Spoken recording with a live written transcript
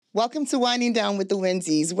Welcome to Winding Down with the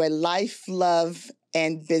Winseys, where life, love,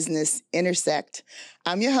 and business intersect.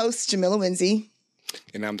 I'm your host, Jamila Winsey.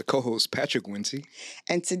 And I'm the co-host, Patrick Windsey.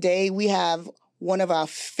 And today we have one of our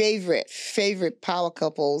favorite power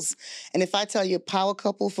couples. And if I tell you power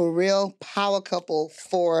couple for real, power couple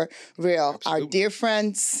for real. Absolutely. Our dear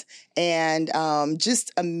friends and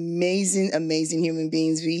just amazing human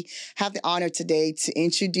beings. We have the honor today to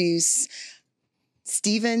introduce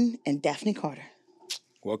Stephen and Daphne Carter.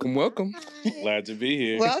 Welcome, welcome. Glad to be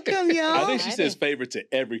here. Welcome, y'all. I think she says favorite to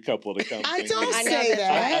every couple that comes. I don't in. say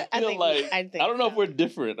that. I feel like I don't know if we're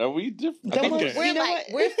different. Are we different? Don't Okay. worry.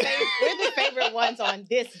 We're the favorite ones on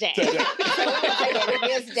this day. So we're gonna say that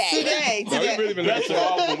this day. Today. No, we really been that's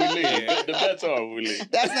off when we leave. Yeah. The bet's off when we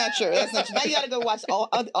leave. That's not true. Now you got to go watch all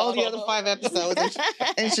the other 5 episodes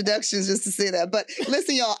and introductions just to see that. But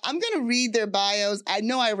listen, y'all, I'm going to read their bios. I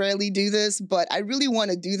know I rarely do this, but I really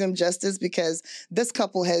want to do them justice because this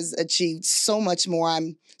couple has achieved so much more.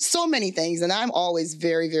 So many things, and I'm always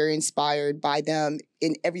very, very inspired by them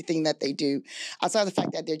in everything that they do. Outside of the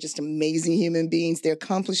fact that they're just amazing human beings, their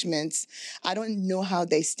accomplishments, I don't know how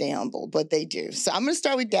they stay humble, but they do. So I'm going to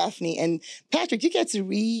start with Daphne. And Patrick, you get to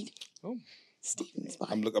read Stephen's bio.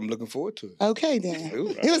 I'm looking forward to it. Okay, then.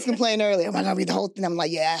 Ooh. He was complaining earlier, am I going to read the whole thing? I'm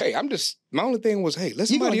like, yeah. Hey, my only thing was, let You gonna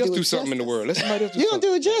somebody else do do it something in the justice. world. Let somebody else do You're going to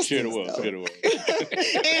do it justice. Share the world. though. Share the world.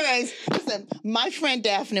 Anyways, listen, my friend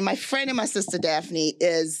Daphne, my friend and my sister Daphne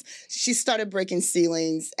she started breaking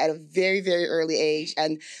ceilings at a very, very early age.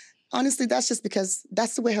 And honestly, that's just because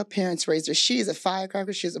that's the way her parents raised her. She is a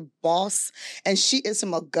firecracker. She's a boss. And she is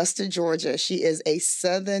from Augusta, Georgia. She is a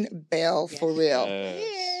Southern belle for real.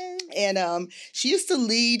 And she used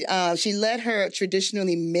to she led her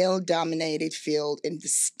traditionally male-dominated field in the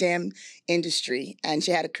STEM industry. And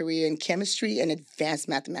she had a career in chemistry and advanced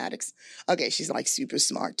mathematics. Okay, she's like super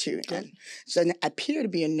smart too. And so I appear to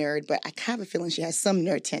be a nerd, but I have a feeling she has some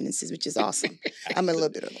nerd tendencies, which is awesome. I'm a little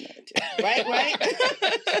bit of a nerd too. Right?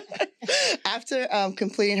 After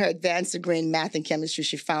completing her advanced degree in math and chemistry,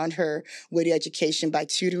 she found her witty education by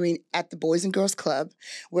tutoring at the Boys and Girls Club,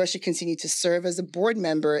 where she continued to serve as a board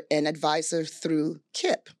member and advisor through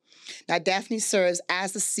KIP. Now, Daphne serves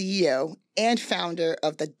as the CEO and founder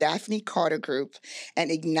of the Daphne Carter Group and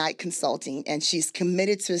Ignite Consulting, and she's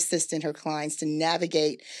committed to assisting her clients to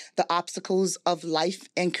navigate the obstacles of life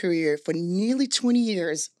and career for nearly 20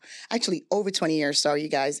 years, actually over 20 years, sorry, you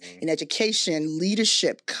guys, in education,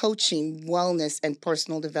 leadership, coaching, wellness, and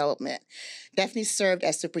personal development. Daphne served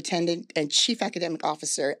as superintendent and chief academic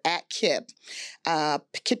officer at KIP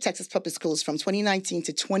Texas Public Schools from 2019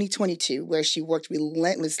 to 2022, where she worked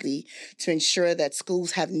relentlessly to ensure that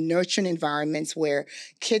schools have nurturing environments where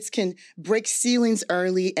kids can break ceilings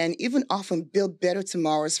early and even often build better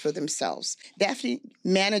tomorrows for themselves. Daphne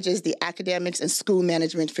manages the academics and school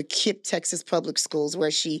management for KIP Texas Public Schools,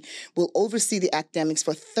 where she will oversee the academics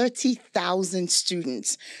for 30,000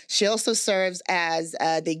 students. She also serves as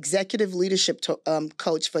the executive leadership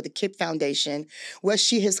coach for the KIP Foundation, where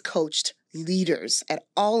she has coached leaders at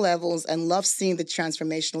all levels and loves seeing the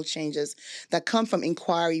transformational changes that come from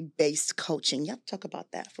inquiry-based coaching. You have to talk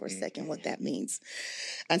about that for a second, what that means.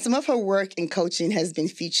 And some of her work in coaching has been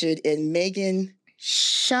featured in Megan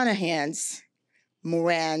Shanahan's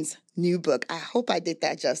Moran's new book. I hope I did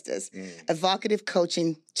that justice. Evocative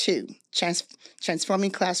Coaching 2,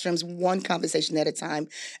 Transforming Classrooms One Conversation at a Time,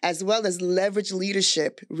 as well as Leverage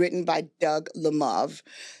Leadership, written by Doug Lemov.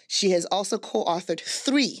 She has also co-authored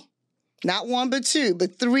 3, not 1 but 2,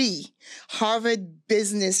 but 3 Harvard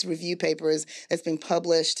Business Review papers that's been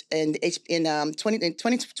published in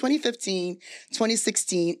 2015,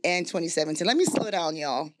 2016, and 2017. Let me slow down,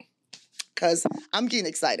 y'all, because I'm getting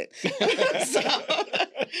excited. So,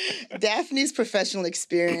 Daphne's professional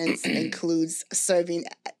experience includes serving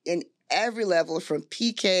in every level from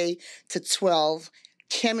PK to 12,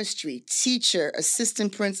 chemistry, teacher,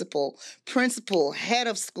 assistant principal, head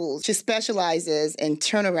of schools. She specializes in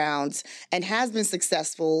turnarounds and has been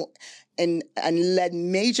successful and led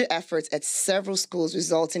major efforts at several schools,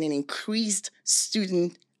 resulting in increased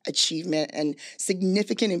student achievement and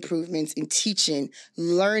significant improvements in teaching,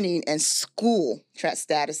 learning, and school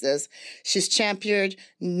statuses. She's championed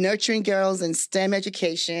nurturing girls in STEM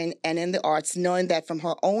education and in the arts, knowing that from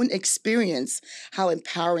her own experience, how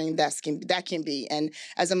empowering that can be. And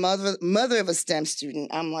as a mother of a STEM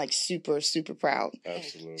student, I'm like super, super proud.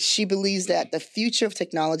 Absolutely. She believes that the future of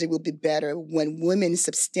technology will be better when women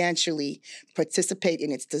substantially participate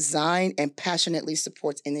in its design and passionately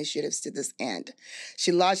supports initiatives to this end.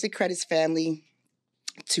 She largely credits family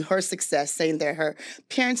to her success, saying that her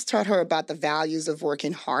parents taught her about the values of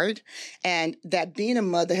working hard and that being a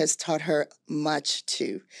mother has taught her much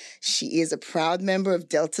too. She is a proud member of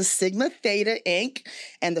Delta Sigma Theta Inc.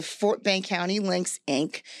 and the Fort Bend County Lynx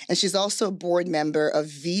Inc. And she's also a board member of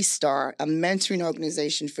V-Star, a mentoring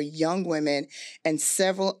organization for young women and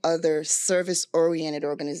several other service-oriented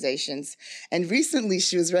organizations. And recently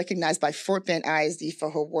she was recognized by Fort Bend ISD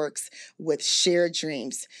for her works with Shared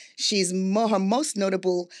Dreams. She's her most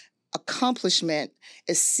notable accomplishment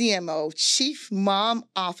is CMO, Chief Mom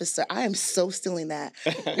Officer. I am so stealing that.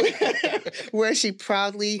 Where she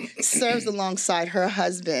proudly serves alongside her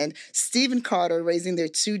husband, Stephen Carter, raising their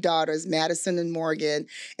 2 daughters, Madison and Morgan,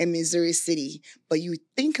 in Missouri City. But you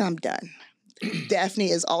think I'm done.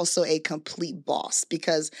 Daphne is also a complete boss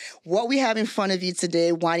because what we have in front of you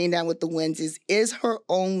today, winding down with the Winseys, is her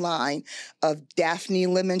own line of Daphne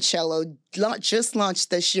Limoncello, just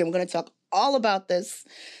launched this year. I'm going to talk all about this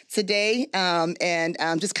today and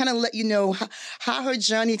just kind of let you know how her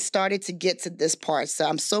journey started to get to this part. So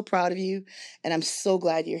I'm so proud of you, and I'm so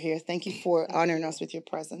glad you're here. Thank you for honoring us with your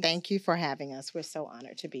presence. Thank you for having us. We're so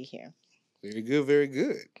honored to be here. Very good, very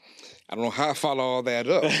good. I don't know how I follow all that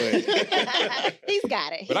up, but He's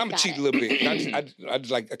got it. but I'm gonna cheat a little bit. I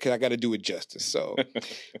just like, okay, I got to do it justice. So,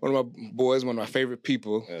 one of my boys, one of my favorite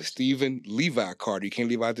people, Stephen Levi Carter. You can't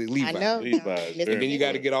leave out the Levi. I know. Levi. And then you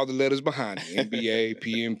got to get all the letters behind it. MBA,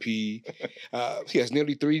 PMP. He has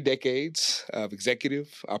nearly 3 decades of executive,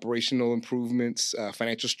 operational improvements,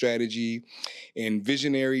 financial strategy, and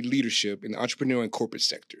visionary leadership in the entrepreneurial and corporate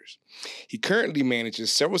sectors. He currently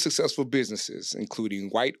manages several successful businesses, including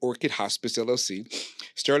White Orchid Hospice, LLC,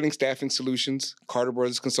 Sterling Staffing Solutions, Carter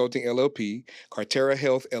Brothers Consulting, LLP, Cartera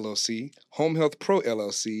Health, LLC, Home Health Pro,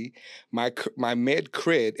 LLC, My Med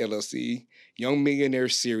Cred, LLC, Young Millionaire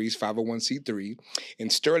Series, 501c3, and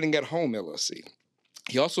Sterling at Home, LLC.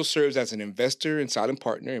 He also serves as an investor and silent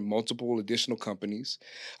partner in multiple additional companies.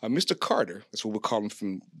 Mr. Carter, that's what we'll call him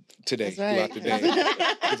from today, throughout the day.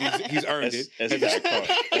 'Cause he's earned it.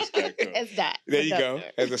 It's that. There you go.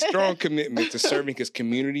 Has a strong commitment to serving his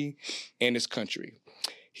community and his country.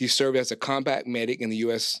 He served as a combat medic in the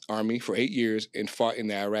U.S. Army for 8 years and fought in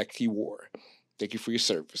the Iraqi War. Thank you for your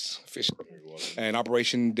service, officially. And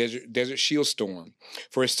Operation Desert Shield Storm.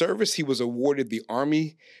 For his service, he was awarded the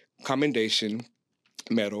Army Commendation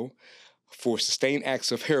Medal for sustained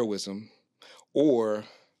acts of heroism or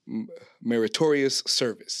meritorious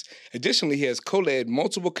service. Additionally, he has co-led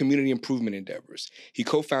multiple community improvement endeavors. He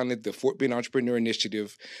co-founded the Fort Bend Entrepreneur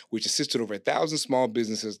Initiative, which assisted over 1,000 small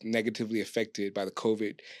businesses negatively affected by the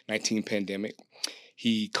COVID-19 pandemic.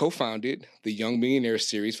 He co-founded the Young Millionaire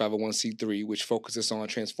Series, 501c3, which focuses on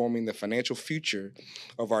transforming the financial future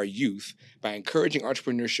of our youth by encouraging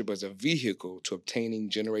entrepreneurship as a vehicle to obtaining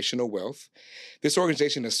generational wealth. This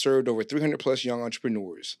organization has served over 300 plus young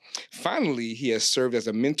entrepreneurs. Finally, he has served as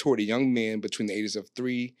a mentor to young men between the ages of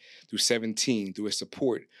 3 through 17 through his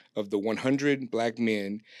support of the 100 Black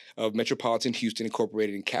Men of Metropolitan Houston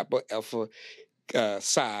Incorporated and Kappa Alpha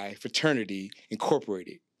Psi Fraternity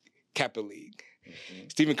Incorporated, Kappa League. Mm-hmm.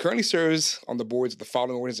 Stephen currently serves on the boards of the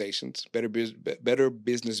following organizations: Better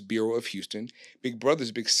Business Bureau of Houston, Big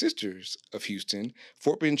Brothers Big Sisters of Houston,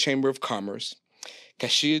 Fort Bend Chamber of Commerce,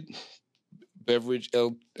 Kashid Beverage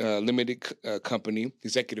Limited Company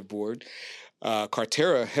Executive Board,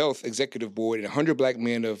 Cartera Health Executive Board, and 100 Black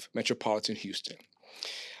Men of Metropolitan Houston.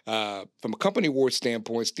 From a company award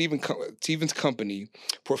standpoint, Stephen's company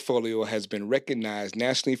portfolio has been recognized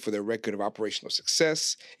nationally for their record of operational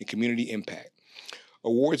success and community impact.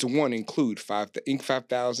 Awards won include the Inc.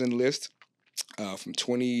 5000 list from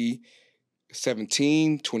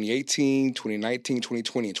 2017, 2018, 2019,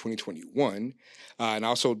 2020, and 2021. And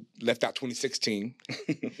also left out 2016.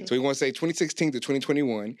 So we want to say 2016 to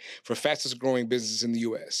 2021 for fastest growing businesses in the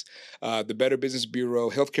U.S. The Better Business Bureau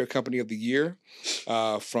Healthcare Company of the Year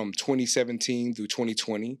from 2017 through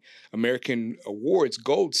 2020. American Awards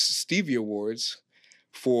Gold Stevie Awards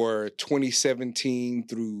for 2017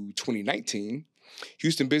 through 2019.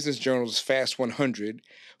 Houston Business Journal's Fast 100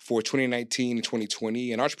 for 2019 and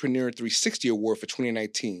 2020, and Entrepreneur 360 Award for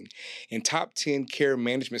 2019, and Top 10 Care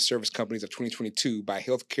Management Service Companies of 2022 by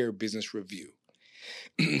Healthcare Business Review.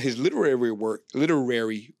 His literary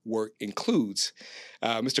work includes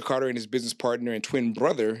Mr. Carter and his business partner and twin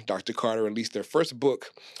brother, Dr. Carter, released their first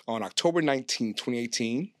book on October 19,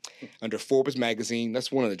 2018, under Forbes magazine.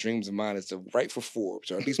 That's one of the dreams of mine, is to write for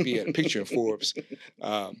Forbes, or at least be a picture in Forbes.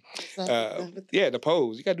 The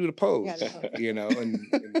pose. You got to do the pose, you know. And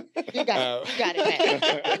you got it,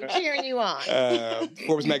 man. I'm cheering you on.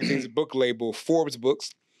 Forbes magazine's book label, Forbes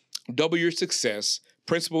Books. Double your success,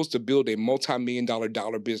 Principles to Build a Multi-Million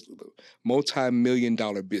Dollar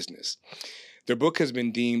Business. Their book has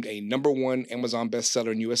been deemed a #1 Amazon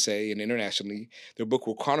bestseller in USA and internationally. Their book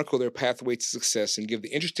will chronicle their pathway to success and give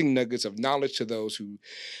the interesting nuggets of knowledge to those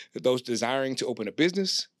desiring to open a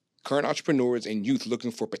business, current entrepreneurs, and youth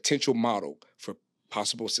looking for a potential model for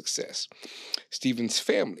possible success. Stephen's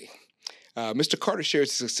family. Mr. Carter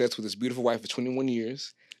shares his success with his beautiful wife of 21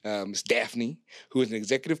 years, Ms. Daphne, who is an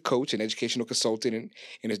executive coach and educational consultant,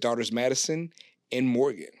 and his daughters Madison and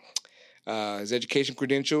Morgan. His education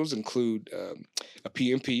credentials include a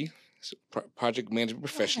PMP, project management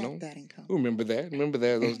professional. Who remember that? Remember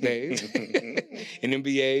that those days? An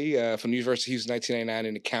MBA from the University of Houston, 1999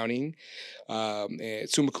 in accounting, and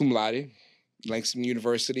summa cum laude, Langston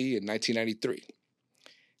University in 1993.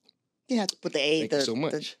 You have to put the A. Thank you so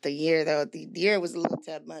much. The year though, the year was a little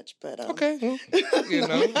tad much, but okay, you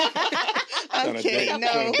know. I'm kidding. No,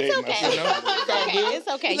 it's okay. It's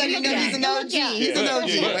okay. You know he's an OG. He's an OG,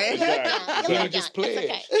 right? He just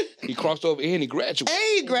played. He crossed over and he graduated.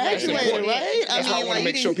 Hey, he graduated, right? That's why I want to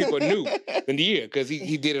make sure people knew in the year because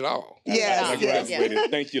he did it all. Yes, I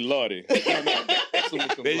graduated. Thank you, Lordy.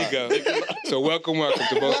 There you go. So welcome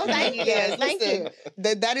to both of you. Thank you. Yes, Thank you.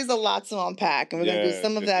 That is a lot to unpack, and we're going to do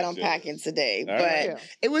some of that unpacking today. But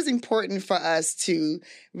it was important for us to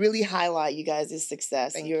really highlight you guys'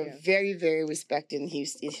 success. You're very, very respected in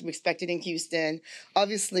Houston.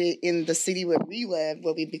 Obviously, in the city where we live,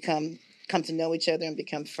 where we come to know each other and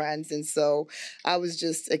become friends. And so I was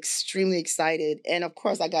just extremely excited. And of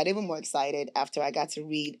course, I got even more excited after I got to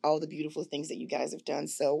read all the beautiful things that you guys have done.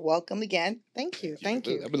 So welcome again. Thank you. Thank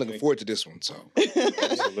you. I've been looking forward to this one. So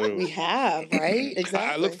we have, right? Exactly.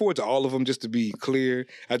 I look forward to all of them, just to be clear.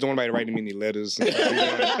 I don't want anybody writing me any letters. But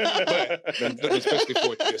I'm especially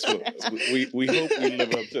forward to this one. We hope we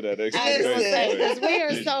live up to that expectation. Because we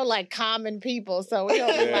are so like common people. So we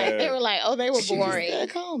don't like, they were like, oh, they were boring. They're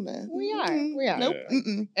common. We are. We are. Nope.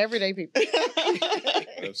 Everyday people.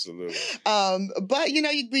 Absolutely. But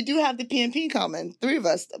we do have the PMP in common. Three of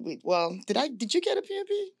us. Did you get a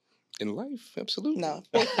PMP? In life, absolutely. No,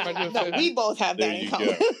 we both have that in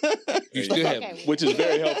common. You still have, which is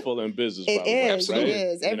very helpful in business. It by the way, is. right? It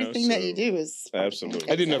is. Everything that you do is absolutely.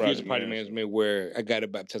 I didn't know if you was a party management where I got a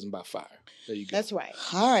baptism by fire. There you go. That's right.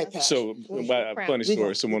 All right. Pat. So, funny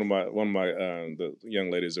story. So one of my the young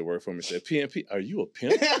ladies that work for me said, "PMP, are you a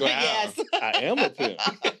pimp?" Wow. Yes, I am a pimp.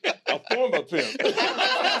 A former pimp.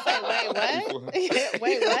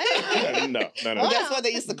 Wait, what? No. Well, that's what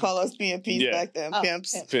they used to call us PMPs back then.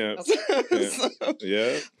 Pimps. Pimps. So,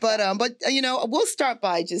 yeah. But we'll start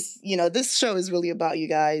by just this show is really about you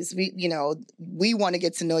guys. We want to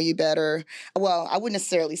get to know you better. Well, I wouldn't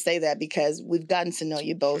necessarily say that because we've gotten to know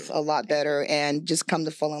you both a lot better and just come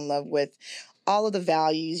to fall in love with all of the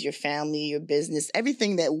values, your family, your business,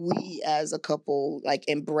 everything that we as a couple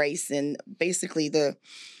embrace, and basically the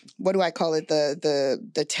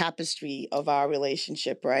tapestry of our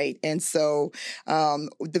relationship, right? And so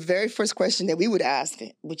the very first question that we would ask,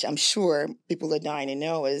 which I'm sure people are dying to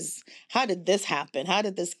know, is how did this happen? How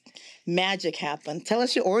did this magic happen? Tell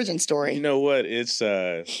us your origin story. You know what? It's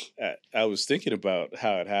I was thinking about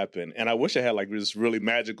how it happened, and I wish I had this really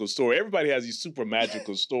magical story. Everybody has these super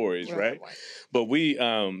magical stories, right? But we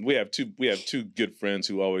have two good friends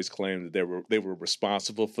who always claim that they were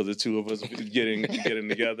responsible for the two of us getting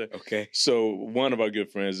together. Okay. So one of our good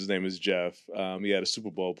friends, his name is Jeff. He had a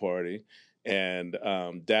Super Bowl party, and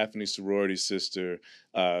Daphne's sorority sister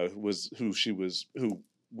who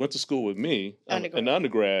went to school with me, an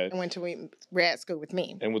undergrad, and went to grad school with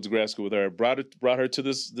me, and went to grad school with her. Brought her to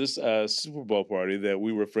this Super Bowl party that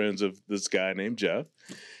we were friends of this guy named Jeff,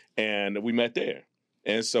 and we met there.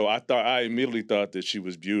 And so I immediately thought that she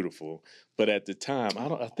was beautiful, but at the time,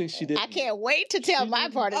 I think she didn't. I can't wait to tell my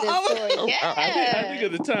part of this story. Yeah. I think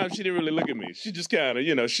at the time she didn't really look at me. She just kind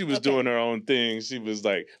of, she was doing her own thing. She was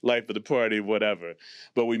like life of the party, whatever.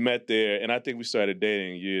 But we met there, and I think we started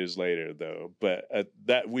dating years later, though. But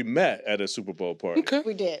that we met at a Super Bowl party. Okay.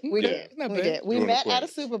 We did. We did. We met at a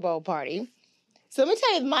Super Bowl party. So let me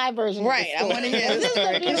tell you my version of the story. I want to hear the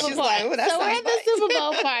story. She's like, so we're at the Super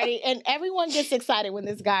Bowl party, and everyone gets excited when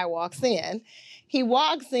this guy walks in. He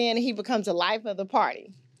walks in, he becomes the life of the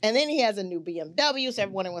party. And then he has a new BMW, so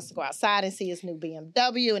everyone wants to go outside and see his new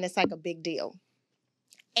BMW, and it's like a big deal.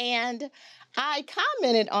 And I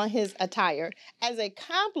commented on his attire as a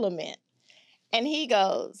compliment, and he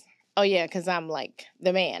goes, oh, yeah, because I'm like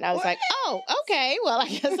the man. I was like, oh, okay. Well, I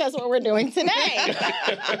guess that's what we're doing today.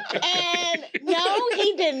 And no,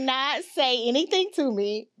 he did not say anything to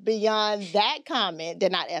me beyond that comment.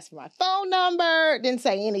 Did not ask for my phone number. Didn't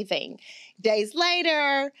say anything. Days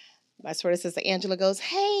later, my sorority sister Angela goes,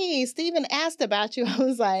 "Hey, Stephen asked about you." I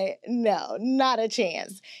was like, "No, not a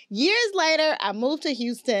chance." Years later, I moved to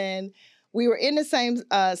Houston. We were in the same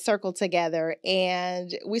circle together,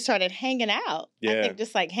 and we started hanging out. Yeah. I think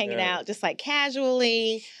just like hanging out, just like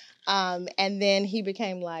casually. And then he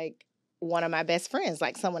became like one of my best friends,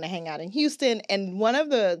 like someone to hang out in Houston. And one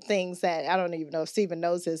of the things that, I don't even know if Stephen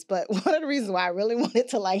knows this, but one of the reasons why I really wanted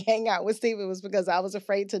to like hang out with Stephen was because I was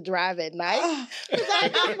afraid to drive at night. Because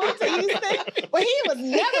I moved to Houston, but he was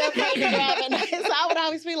never afraid to drive at night. So I would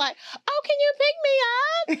always be like, "Oh, can you pick me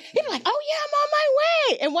up?" He'd be like, "Oh yeah, I'm on my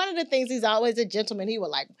way." And one of the things, he's always a gentleman. He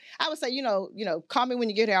would like, I would say, you know, call me when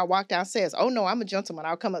you get here. I'll walk downstairs. "Oh no, I'm a gentleman.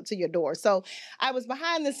 I'll come up to your door." So I was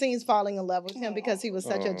behind the scenes falling in love with him because he was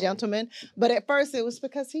such a gentleman. But at first it was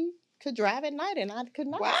because he could drive at night and I could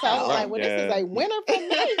not. Wow. So I was like, well, this is a winner for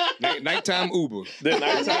me. Nighttime Uber. The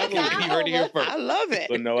nighttime Nighttime You heard it here first. I love it.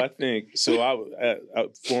 But no, I think so. I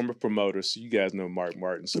former promoter, so you guys know Mark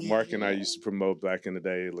Martin. So Mark and I used to promote back in the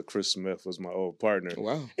day. LaChris Smith was my old partner.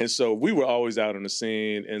 Wow. And so we were always out on the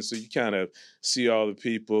scene. And so you kind of see all the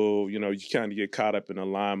people, you kind of get caught up in the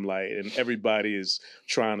limelight, and everybody is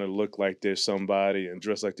trying to look like they're somebody and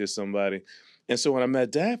dress like they're somebody. And so when I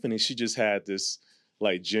met Daphne, she just had this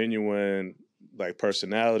like genuine like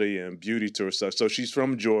personality and beauty to herself. So she's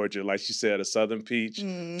from Georgia, like she said, a Southern Peach,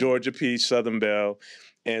 Georgia Peach, Southern Belle.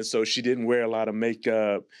 And so she didn't wear a lot of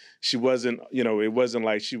makeup. She wasn't, it wasn't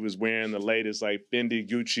like she was wearing the latest like Fendi,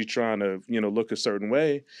 Gucci, trying to, look a certain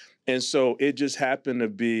way. And so it just happened to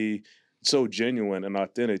be so genuine and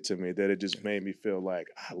authentic to me that it just made me feel like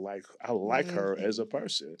I like her as a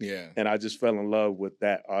person. Yeah. And I just fell in love with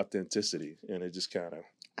that authenticity. And it just kind of.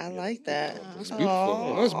 I like that. That's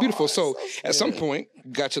beautiful. That's beautiful. So at some point,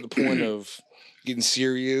 got to the point of getting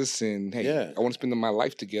serious and hey, I want to spend my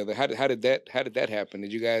life together. How did that happen?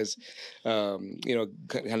 Did you guys, kind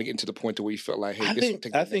of get into the point to where you felt like, hey,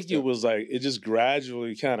 I think it was like it just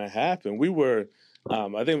gradually kind of happened. We were,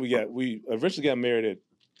 I think we eventually got married at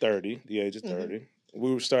 30, the age of 30.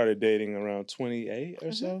 We started dating around 28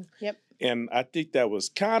 or so. Yep. And I think that was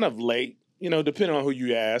kind of late, depending on who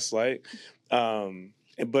you ask. Like,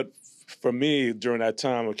 but for me during that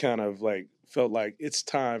time, it kind of like felt like it's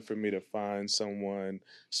time for me to find someone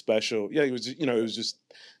special. Yeah, it was just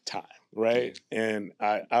time, right? And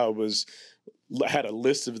I had a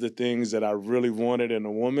list of the things that I really wanted in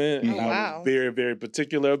a woman, and I was very, very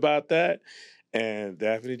particular about that. And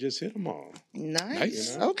Daphne just hit them all.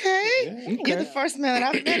 Nice. Okay. Yeah. You're the first man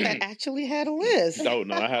I've met that actually had a list. No,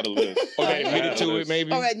 I had a list. Or they admitted to it,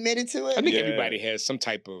 maybe. Or admitted to it. I think everybody has some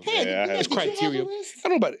type of Did criteria. you have a list? I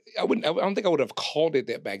don't know about. I don't think I would have called it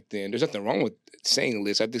that back then. There's nothing wrong with saying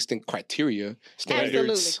list. I just think criteria, standards.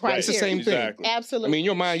 Absolutely. It's the same thing. Exactly. Absolutely. I mean, in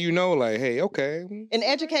your mind, like, hey, okay. In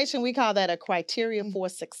education, we call that a criteria for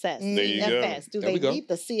success. There you go. CFS. Do There they we go. meet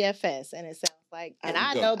the CFS? And it sounds like, and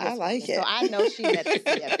I go. know this I like one, it. so I know she met the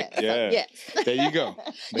CFS. Yeah. So, yes. There you go.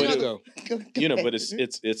 There you go. But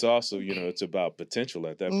it's also it's about potential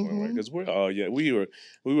at that point, right? Because we're all we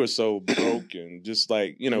were so broke and just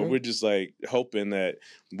like we're just like hoping that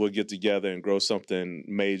we'll get together and grow something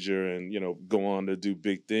major and go on to do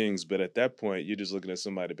big things. But at that point, you're just looking at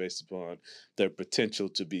somebody based upon their potential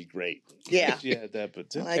to be great. Yeah. She had that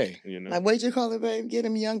potential. Like what you call it, babe? Get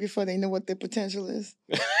them young before they know what their potential is.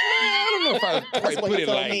 I don't know if I quite put it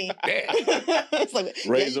like that. It's like,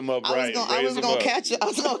 Raise them up right. I was gonna catch you. I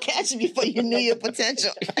was gonna catch you before you knew your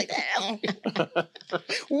potential. Like, damn.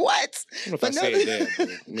 What? I don't know if I said that. But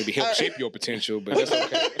maybe help shape your potential, but that's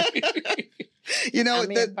okay.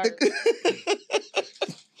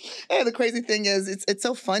 And the crazy thing is, it's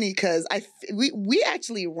so funny because we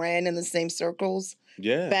actually ran in the same circles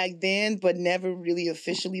back then, but never really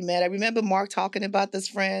officially met. I remember Mark talking about this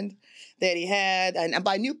friend that he had, and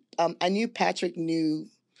I knew Patrick knew.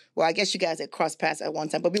 Well, I guess you guys had crossed paths at one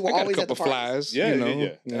time, but we were always at the parties. Flies,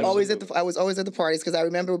 yeah. Always I was always at the parties because I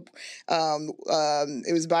remember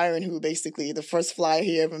it was Byron who basically the first flyer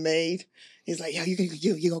he ever made. He's like, yo,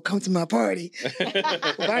 you gonna come to my party. Well,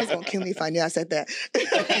 Byron's gonna kill me if I knew I said that.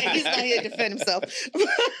 He's not here to defend himself.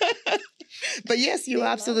 But yes, you're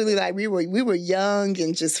absolutely right. We were young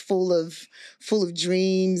and just full of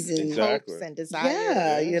dreams and hopes and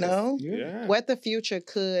desires. Yeah. What the future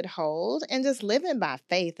could hold, and just living by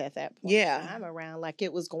faith at that point in time around like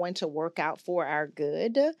it was going to work out for our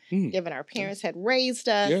good, given our parents had raised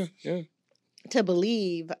us to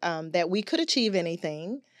believe that we could achieve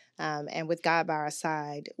anything. And with God by our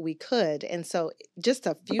side, we could. And so just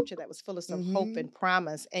a future that was full of some hope and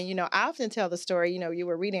promise. And, you know, I often tell the story, you know, you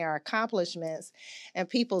were reading our accomplishments and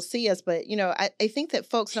people see us, but, you know, I think that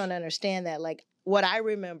folks don't understand that. Like, what I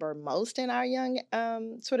remember most in our young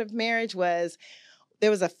sort of marriage was there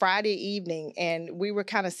was a Friday evening and we were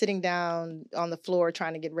kind of sitting down on the floor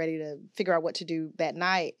trying to get ready to figure out what to do that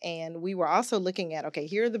night. And we were also looking at, okay,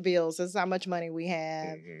 here are the bills. This is how much money we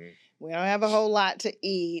have. We don't have a whole lot to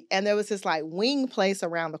eat. And there was this like wing place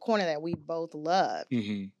around the corner that we both loved.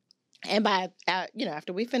 And by, you know,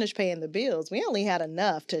 after we finished paying the bills, we only had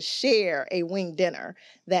enough to share a wing dinner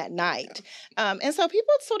that night. And so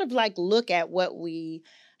people sort of like look at what we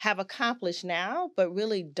have accomplished now, but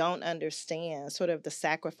really don't understand sort of the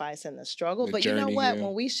sacrifice and the struggle. But journey, you know what? Yeah.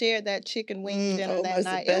 When we shared that chicken wing dinner that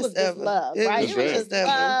night, it was just love, right? It was just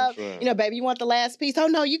love. You know, baby, you want the last piece? Oh,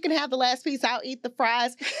 no, you can have the last piece. I'll eat the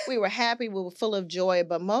fries. We were happy. We were full of joy.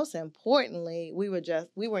 But most importantly, we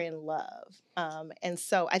were in love. And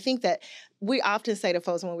so I think that we often say to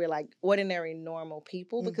folks when we're like ordinary, normal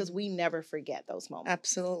people, because we never forget those moments.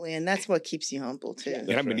 Absolutely. And that's what keeps you humble, too.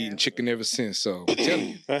 And I've been eating chicken ever since. So I'm telling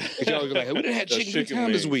you. Y'all was like, hey, we done had chicken 3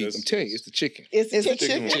 times this week. I'm telling you, it's the chicken. It's the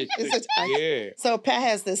chicken. Yeah. So Pat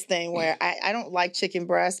has this thing where I don't like chicken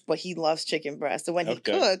breast, but he loves chicken breast. So when he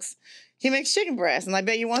cooks, he makes chicken breast. And I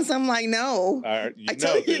bet you want something like, no. I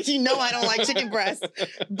tell you, you know I don't like chicken breast.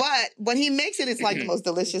 But when he makes it, it's like the most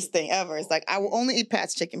delicious thing ever. It's like, I will only eat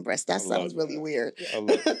Pat's chicken breast. That sounds really weird. I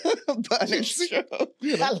love it. But it's true.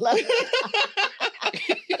 I love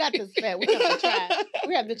it. You got to spell.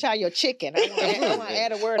 We have to try your chicken. I want to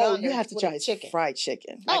add a word on. Oh, you have to try chicken. Fried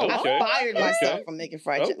chicken. Like, I fired myself from making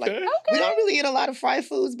fried chicken. Like, we don't really eat a lot of fried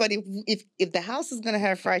foods, but if the house is going to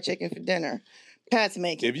have fried chicken for dinner, Pat's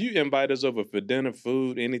making. If you invite us over for dinner,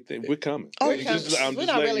 food, anything, we're coming. Oh, we're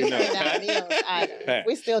not really turning down meals either.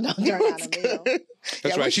 We still don't turn down a meal.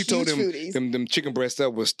 That's right. She told them chicken breasts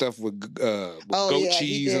up was stuffed with goat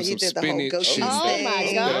cheese and some spinach. Oh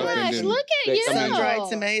my gosh! Look at you. Sun-dried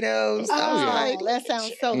tomatoes. Oh, that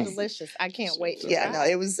sounds so delicious. I can't wait. Yeah, no,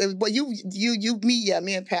 it was. Well,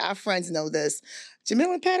 me and Pat, our friends know this.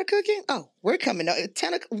 Jamil and Pat are cooking? Oh, we're coming. No,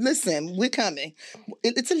 10 o'clock. Listen, we're coming.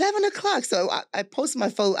 It's 11 o'clock. So I post my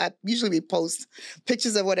phone. I usually post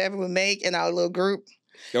pictures of whatever we make in our little group.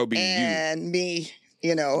 That'll be and me,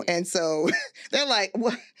 you know. And so they're like,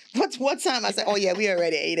 what time? I said, oh, yeah, we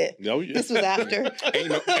already ate it. No, yeah. This was after.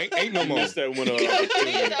 ain't no more. These are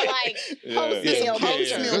like post-meal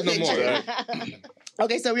pictures.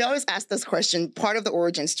 Okay, so we always ask this question, part of the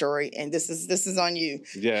origin story, and this is on you.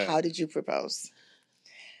 Yeah. How did you propose?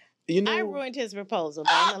 You know, I ruined his proposal,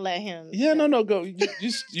 but I'm gonna let him. Yeah, no, go.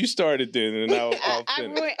 You started then, and I'll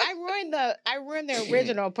finish. I ruined the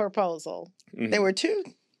original proposal. There were 2.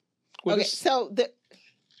 Okay, so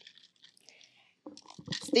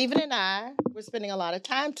Stephen and I were spending a lot of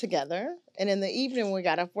time together, and in the evening when we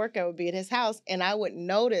got off work, I would be at his house, and I would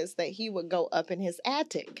notice that he would go up in his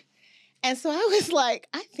attic. And so I was like,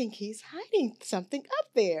 I think he's hiding something up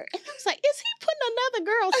there. And I was like, is he putting another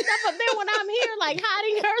girl's stuff up there when I'm here, like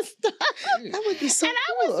hiding her stuff? That would be so cool.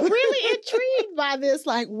 I was really intrigued by this,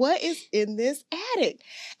 like, what is in this attic?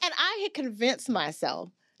 And I had convinced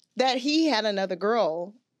myself that he had another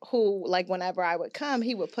girl who, like, whenever I would come,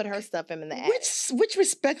 he would put her stuff in the attic. Which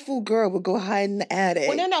respectful girl would go hide in the attic?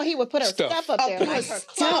 Well, no, he would put her stuff up there, like her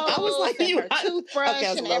clothes, I was like, her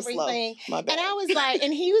toothbrush and everything. And I was like,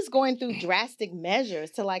 and he was going through drastic measures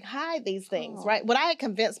to, like, hide these things, right? But I had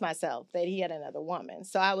convinced myself that he had another woman.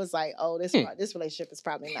 So I was like, oh, this relationship is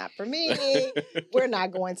probably not for me. We're not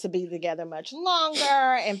going to be together much longer.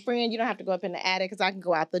 And friend, you don't have to go up in the attic because I can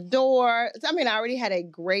go out the door. I mean, I already had a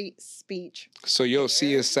great speech. So you'll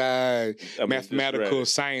see us mathematical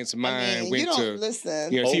science mind went to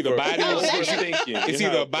listen. You know, it's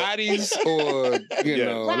either bodies or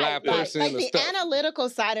live person. Like the analytical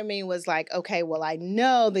side of me was like, okay, well, I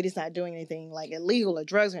know that he's not doing anything like illegal or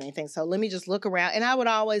drugs or anything, so let me just look around. And I would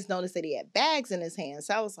always notice that he had bags in his hands.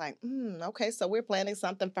 So I was like, okay, so we're planning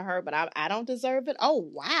something for her, but I don't deserve it. Oh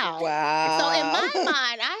wow. So in my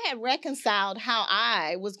mind, I had reconciled how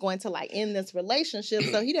I was going to like end this relationship,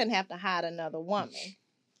 so he didn't have to hide another woman.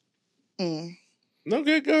 No,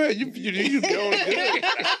 good. Go ahead. You go.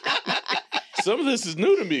 Some of this is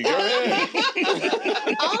new to me. Go ahead.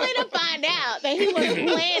 Only to find out that he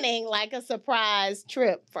was planning like a surprise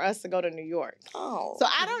trip for us to go to New York. Oh. So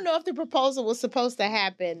I don't know if the proposal was supposed to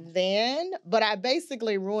happen then, but I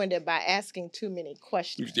basically ruined it by asking too many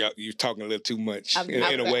questions. You're talking a little too much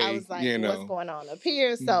in a way. I was like, what's going on up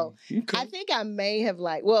here? So I think I may have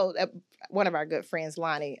one of our good friends,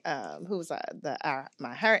 Lonnie, who's my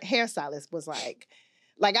hairstylist, was like,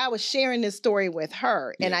 Like I was sharing this story with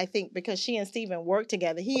her, and Yeah. I think because she and Stephen worked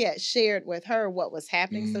together, he had shared with her what was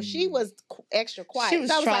happening. So she was extra quiet. She was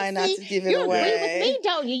So I trying not "See, to give it you away. agree with me,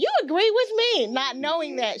 don't you? You agree with me, not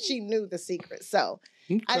knowing that she knew the secret. So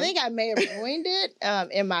I think I may have ruined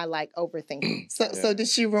it in my like overthinking. So did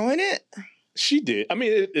she ruin it? She did. I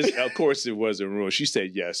mean, of course, it wasn't ruined. She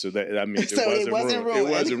said yes, so that means So it wasn't ruined.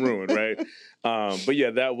 It wasn't ruined, right? But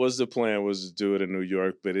yeah, that was the plan, was to do it in New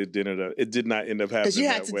York, but it did not end up happening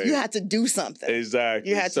that way. You had to do something. Exactly.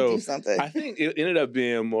 You had to do something. I think it ended up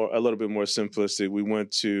being a little bit more simplistic. We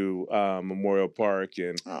went to Memorial Park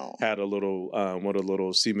and had a little one of the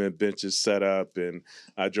little cement benches set up, and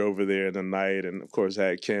I drove over there in the night, and of course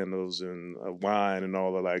had candles and wine and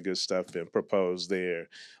all of that good stuff, and proposed there.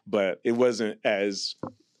 But it wasn't as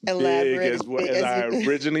elaborate big as I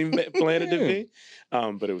originally planned it to be.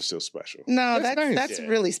 But it was still special. No, That's nice. That's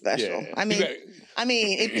really special. Yeah. I mean,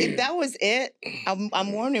 if that was it,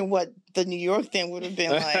 I'm wondering what the New York thing would have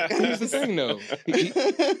been like. That's the thing, though.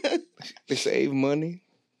 They save money,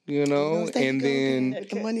 you know, and then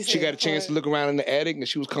she got a chance to look around in the attic, and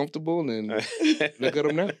she was comfortable, and look at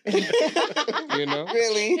them now. You know,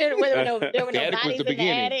 really. There were no the attic was the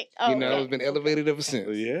beginning. You know, it's been elevated ever since.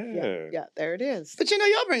 Yeah, there it is. But you know,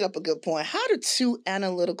 y'all bring up a good point. How do two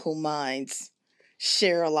analytical minds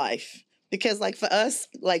share a life? Because like for us,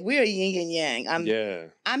 like we're yin and yang.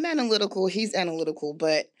 I'm analytical, he's analytical,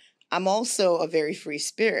 but I'm also a very free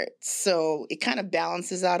spirit. So it kind of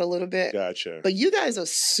balances out a little bit. Gotcha. But you guys are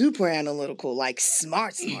super analytical, like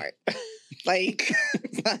smart. like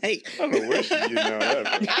I don't know where you know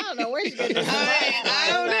that. I don't know where you get this. I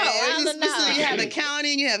don't know. You have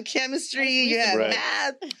accounting, you have chemistry, you have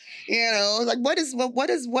math. You know, like what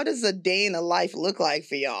does a day in the life look like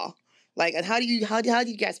for y'all? Like, and how do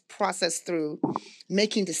you guys process through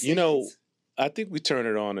making decisions? You know, I think we turn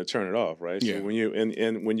it on and turn it off, right? Yeah. So when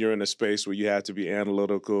you're in a space where you have to be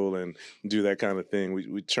analytical and do that kind of thing,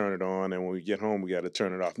 we turn it on, and when we get home, we got to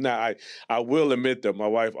turn it off. Now, I will admit that my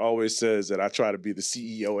wife always says that I try to be the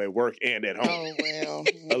CEO at work and at home. Oh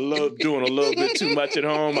well, doing a little bit too much at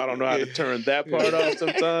home. I don't know how to turn that part off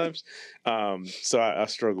sometimes. So I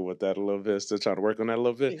struggle with that a little bit. Still trying to work on that a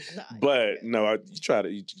little bit. But no,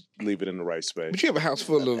 you leave it in the right space. But you have a house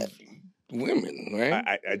full of women,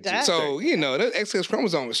 right? I do. So, you know, that XX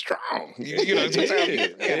chromosome is strong. You know,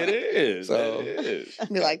 it is. So, it is.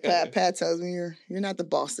 be like Pat tells me, you're not the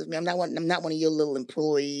boss of me. I'm not one of your little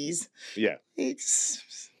employees. Yeah.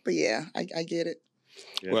 But yeah, I get it.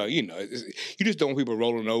 Yeah. Well, you know, you just don't want people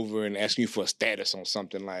rolling over and asking you for a status on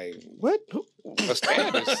something like, what? A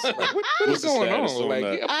status? Like, what is going on?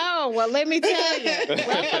 Like, oh, well, let me tell you.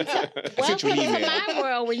 Welcome to my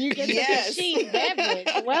world when you get to the sheet beverage.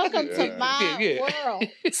 Welcome to my world.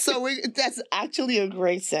 So that's actually a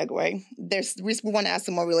great segue. We want to ask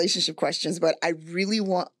some more relationship questions, but I really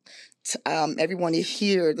want everyone to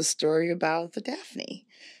hear the story about the Daphne.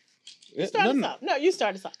 Start us off. No, you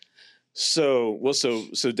start us off. So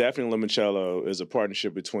Daphne Limoncello is a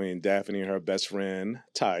partnership between Daphne and her best friend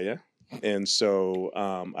Taya, and so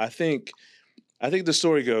I think the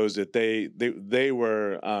story goes that they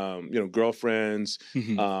were girlfriends,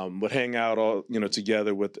 would hang out all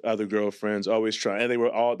together with other girlfriends, always try, and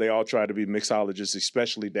they all tried to be mixologists,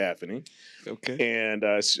 especially Daphne. Okay. And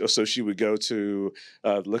so she would go to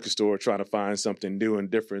the liquor store trying to find something new and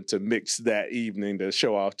different to mix that evening to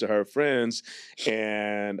show off to her friends.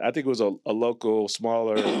 And I think it was a local,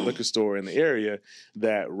 smaller liquor store in the area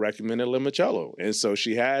that recommended limoncello. And so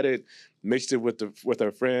she had it, mixed it with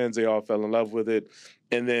her friends. They all fell in love with it.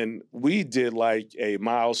 And then we did like a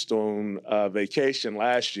milestone vacation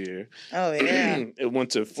last year. Oh yeah. It went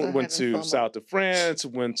to south of France,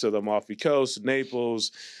 went to the Amalfi Coast,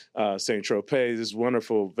 Naples, Saint Tropez. This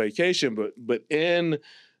wonderful vacation, but in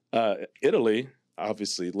Italy,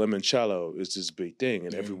 obviously limoncello is this big thing,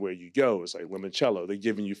 and everywhere you go, it's like limoncello. They're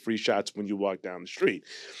giving you free shots when you walk down the street.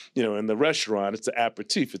 In the restaurant, it's the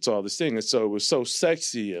aperitif. It's all this thing, and so it was so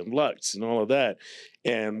sexy and luxe and all of that.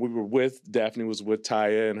 And Daphne was with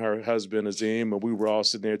Taya and her husband Azim, and we were all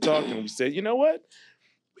sitting there talking. And we said, you know what?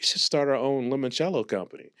 We should start our own limoncello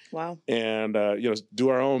company. Wow. And do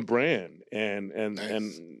our own brand. And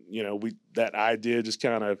that idea just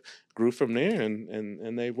kind of grew from there,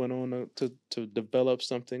 and they went on to develop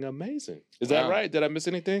something amazing. Is that right? Did I miss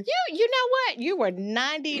anything? You know what? You were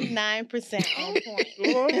 99% on point.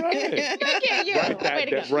 All right.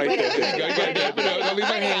 Right there. Don't leave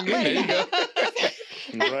my hand in there. You go.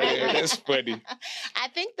 Right, that's funny. I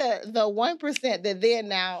think the 1% that then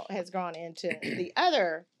now has gone into the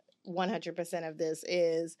other 100% of this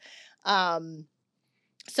is,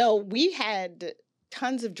 so we had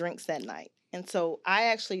tons of drinks that night. And so I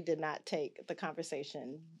actually did not take the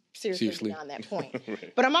conversation seriously beyond that point.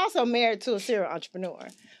 Right. But I'm also married to a serial entrepreneur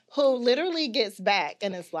who literally gets back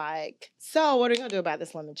and is like, so what are we going to do about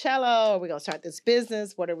this limoncello? Are we going to start this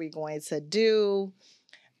business? What are we going to do?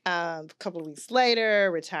 A couple of weeks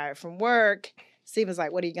later, retired from work. Steven's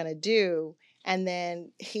like, what are you going to do? And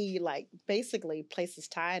then he like basically placed his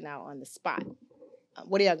tie now on the spot.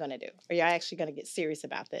 What are y'all going to do? Are y'all actually going to get serious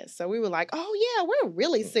about this? So we were like, oh yeah, we're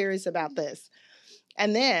really serious about this.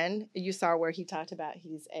 And then you saw where he talked about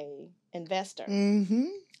he's a investor. Mm-hmm.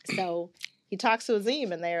 So he talks to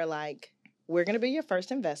Azim and they're like, we're going to be your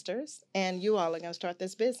first investors and you all are going to start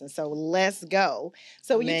this business. So let's go.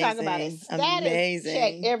 So when you talk about a status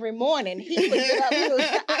check every morning, he would get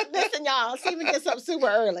up. Listen, y'all, Steven gets up super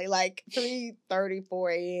early, like 3:30,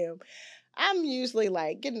 4 a.m. I'm usually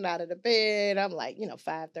like getting out of the bed. I'm like,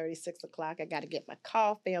 5:30, 6 o'clock. I got to get my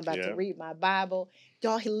coffee. I'm about to read my Bible.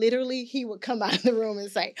 Y'all, he would come out of the room and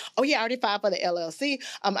say, oh, yeah, I already filed for the LLC.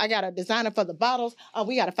 I got a designer for the bottles.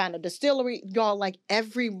 We got to find a distillery. Y'all, like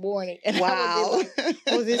every morning. And wow. I would be like,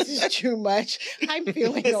 oh, this is too much. I'm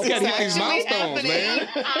feeling Gotta hit these milestones, man.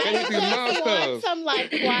 Gotta hit these milestones. Some like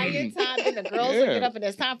quiet time and the girls would get up and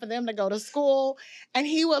it's time for them to go to school. And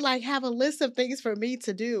he would like have a list of things for me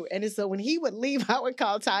to do. And so when he would leave, I would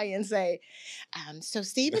call Ty and say, so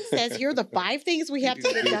Steven says here are the 5 things we have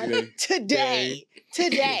to get done today.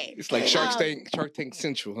 It's like Shark Tank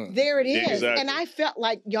Central, huh? There it is. Exactly. And I felt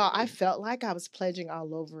like, I was pledging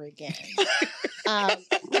all over again.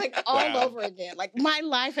 Over again. Like my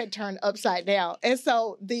life had turned upside down. And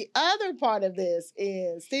so the other part of this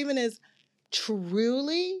is Steven is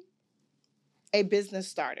truly a business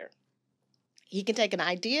starter. He can take an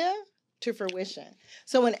idea to fruition.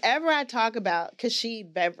 So whenever I talk about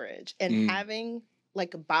Kashid Beverage and having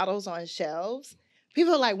like bottles on shelves,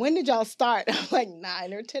 people are like, when did y'all start? I'm like,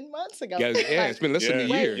 9 or 10 months ago. Yeah, it's been less than a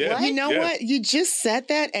year. Yeah. You know what? You just said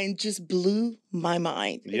that and just blew my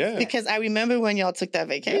mind. Yeah. Because I remember when y'all took that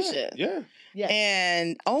vacation. Yeah.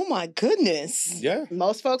 And oh my goodness. Yeah.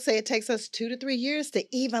 Most folks say it takes us 2 to 3 years to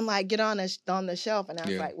even like get on the shelf. And I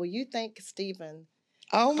was like, well, you think Stephen...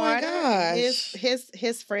 Oh my Carter, gosh.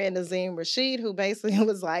 His friend Azim Rashid, who basically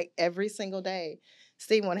was like every single day,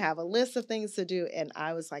 Steve would have a list of things to do. And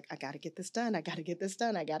I was like, I got to get this done. I got to get this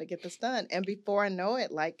done. I got to get this done. And before I know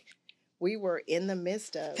it, like we were in the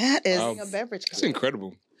midst of a beverage company. It's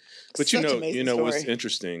incredible. But Such you know what's story.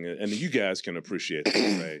 interesting, and you guys can appreciate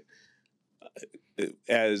this, right?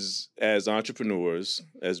 As entrepreneurs,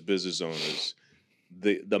 as business owners,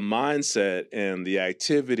 the mindset and the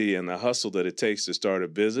activity and the hustle that it takes to start a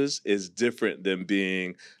business is different than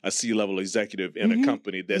being a C-level executive in a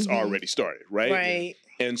company that's already started, right? Right.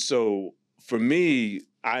 And so for me,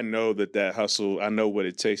 I know that hustle, I know what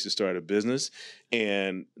it takes to start a business.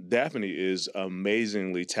 And Daphne is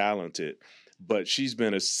amazingly talented, but she's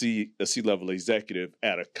been a C-level executive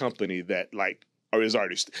at a company that is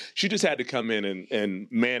already, she just had to come in and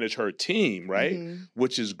manage her team, right?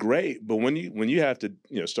 Which is great. But when you have to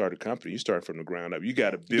start a company, you start from the ground up. You got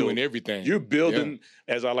to build. Doing everything. You're building,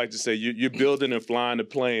 as I like to say, you're building and flying the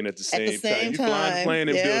plane at the same time. You're flying the plane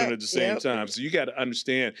and building at the same time. So you got to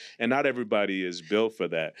understand, and not everybody is built for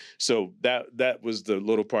that. So that was the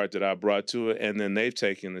little part that I brought to it. And then they've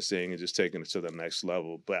taken this thing and just taken it to the next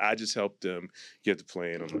level. But I just helped them get the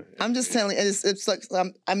plane. I'm just telling you, it's like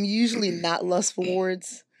I'm usually not lustful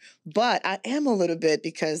words, but I am a little bit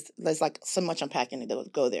because there's like so much unpacking to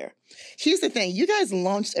go there. Here's the thing. You guys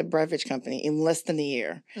launched a beverage company in less than a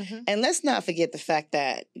year. And let's not forget the fact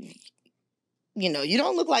that, you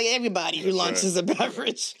don't look like everybody who launches a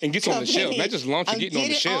beverage and gets on the shelf. Not just launching, getting on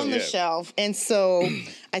the shelf. On the shelf. And so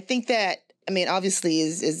I think that, obviously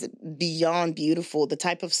is beyond beautiful, the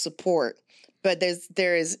type of support. But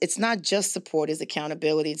it's not just support, it's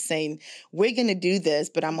accountability. It's saying, we're going to do this,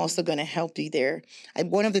 but I'm also going to help you there.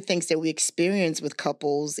 One of the things that we experience with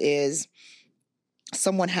couples is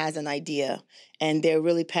someone has an idea and they're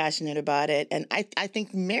really passionate about it. And I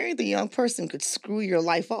think marrying the young person could screw your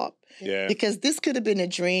life up. Yeah. Because this could have been a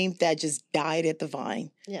dream that just died at the vine.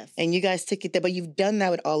 Yes. And you guys took it there, but you've done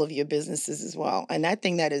that with all of your businesses as well. And I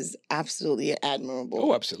think that is absolutely admirable.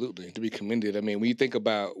 Oh, absolutely. To be commended. When you think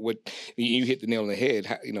about what you hit the nail on the head,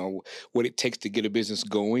 what it takes to get a business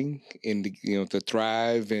going and to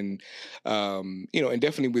thrive and and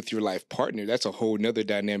definitely with your life partner, that's a whole nother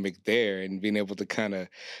dynamic there, and being able to kind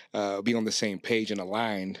of be on the same page and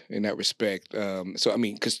aligned in that respect.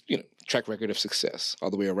 Because track record of success all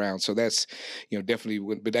the way around. So that's, definitely,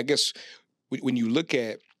 but I guess when you look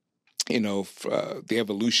at, the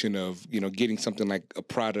evolution of, getting something like a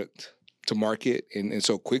product to market and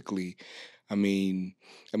so quickly, I mean,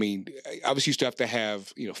 obviously you still have to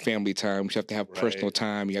have, family time. You have to have personal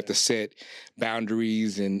time. You have to set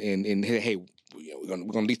boundaries and hey, we're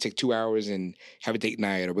gonna at least take 2 hours and have a date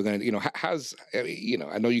night, or we're gonna,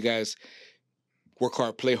 I know you guys work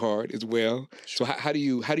hard, play hard as well. So how do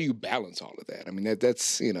you balance all of that? I mean,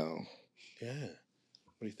 that's. Yeah.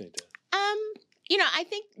 What do you think, Dad? I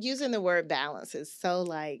think using the word balance is so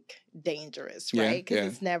dangerous, right?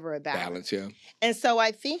 Because it's never a balance. Yeah. And so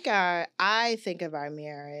I think of our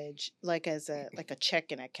marriage as a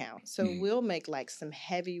checking account. So we'll make some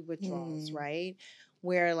heavy withdrawals, right?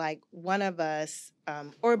 Where one of us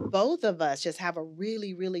or both of us just have a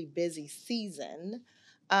really, really busy season.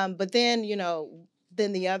 But then,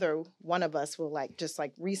 then the other one of us will just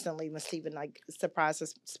recently, when Stephen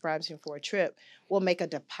surprised him for a trip, we'll make a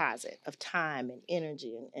deposit of time and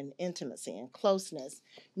energy and intimacy and closeness,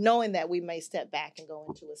 knowing that we may step back and go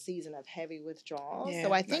into a season of heavy withdrawals.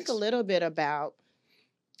 So I think a little bit about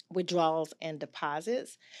withdrawals and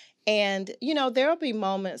deposits. And, there'll be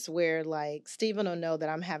moments where Stephen will know that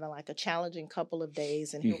I'm having a challenging couple of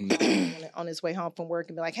days, and he'll call me on his way home from work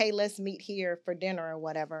and be like, hey, let's meet here for dinner or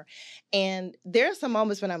whatever. And there's some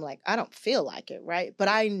moments when I'm I don't feel like it, right? But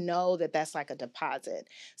I know that that's a deposit.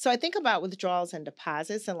 So I think about withdrawals and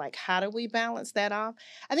deposits and how do we balance that off?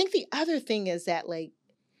 I think the other thing is that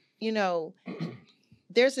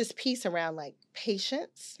there's this piece around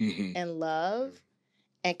patience and love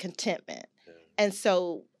and contentment. And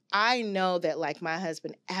so I know that my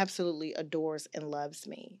husband absolutely adores and loves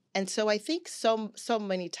me. And so I think so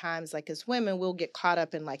many times as women, we'll get caught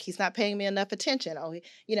up in he's not paying me enough attention. And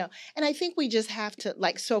I think we just have to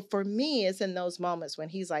so for me, it's in those moments when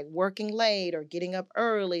he's working late or getting up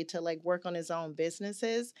early to work on his own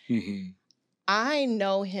businesses. I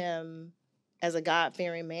know him as a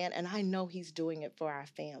God-fearing man, and I know he's doing it for our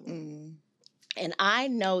family. And I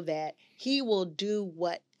know that he will do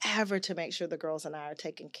whatever to make sure the girls and I are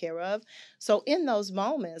taken care of. So in those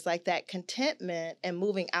moments, that contentment and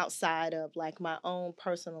moving outside of my own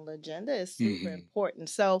personal agenda is super important.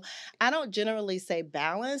 So I don't generally say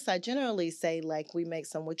balance. I generally say we make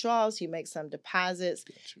some withdrawals, you make some deposits,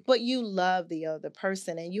 but you love the other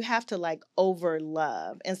person, and you have to over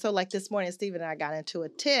love. And so this morning, Stephen and I got into a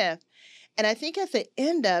tiff, and I think at the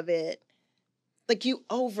end of it, you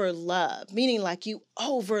overlove, meaning you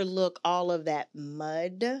overlook all of that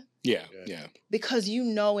mud. Yeah. Because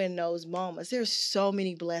in those moments, there's so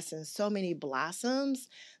many blessings, so many blossoms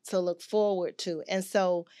to look forward to. And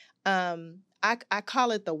so I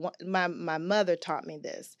call it my mother taught me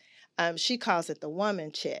this. She calls it the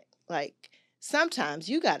woman check. Sometimes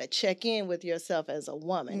you got to check in with yourself as a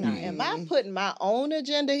woman. Now, am I putting my own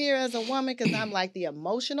agenda here as a woman because I'm the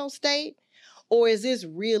emotional state? Or is this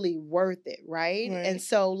really worth it, right? And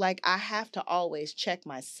so, I have to always check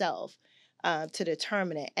myself to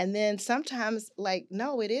determine it. And then sometimes,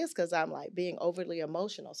 no, it is because I'm, being overly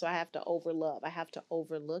emotional. So I have to overlove. I have to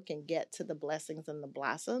overlook and get to the blessings and the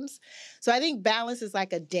blossoms. So I think balance is,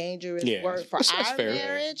 a dangerous word for our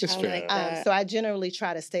marriage. It's fair. So I generally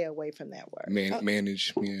try to stay away from that word.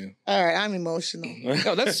 Manage, All right, I'm emotional.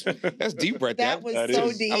 No, that's deep right there. That was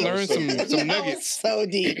so deep. I learned some nuggets. So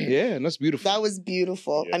deep. Yeah, and that's beautiful. That was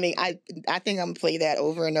beautiful. Yeah. I mean, I think I'm gonna play that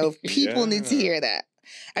over and over. People need to hear that.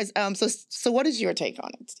 So what is your take on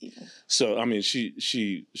it, Stephen? So I mean,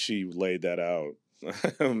 she laid that out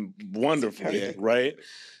wonderfully, right?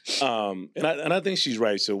 And I think she's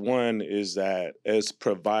right. So one is that as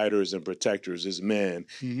providers and protectors, as men,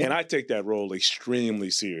 and I take that role extremely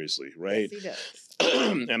seriously, right? Yes, he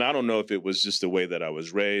does. And I don't know if it was just the way that I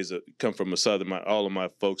was raised. I come from all of my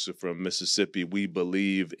folks are from Mississippi. We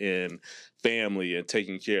believe in family and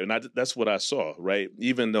taking care, and that's what I saw, right?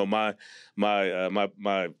 Even though my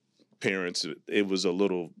parents, it was a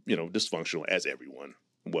little dysfunctional, as everyone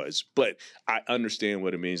was, but I understand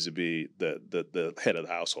what it means to be the head of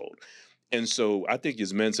the household. And so I think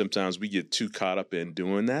as men, sometimes we get too caught up in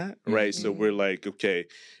doing that, right? So we're okay,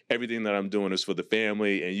 everything that I'm doing is for the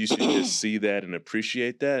family, and you should just see that and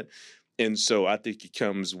appreciate that. And so I think it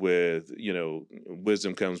comes with,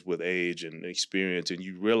 wisdom comes with age and experience, and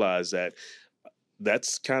you realize that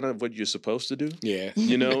that's kind of what you're supposed to do. Yeah.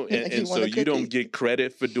 And so you don't get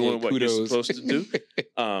credit for doing what you're supposed to do.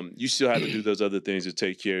 You still have to do those other things to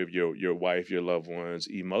take care of your wife, your loved ones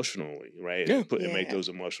emotionally, right? Yeah. And make those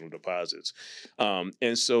emotional deposits.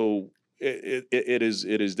 And so it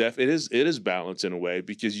is balanced in a way,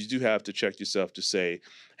 because you do have to check yourself to say,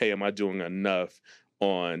 hey, am I doing enough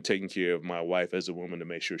on taking care of my wife as a woman to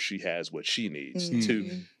make sure she has what she needs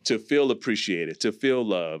to feel appreciated, to feel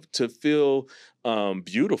loved, to feel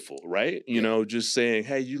beautiful, right? Just saying,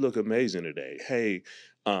 hey, you look amazing today. Hey,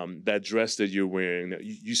 that dress that you're wearing,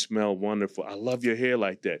 you smell wonderful. I love your hair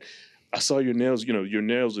like that. I saw your nails, your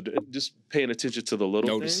nails are just paying attention to the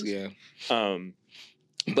little things. Yeah.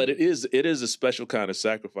 But it is a special kind of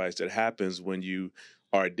sacrifice that happens when you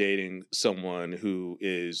are dating someone who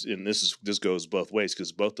is, and this goes both ways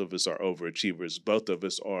because both of us are overachievers. Both of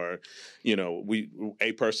us are,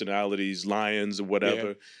 A personalities, lions or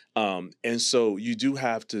whatever. Yeah. And so you do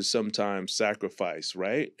have to sometimes sacrifice,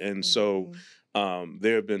 right? And so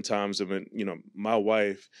there have been times when, my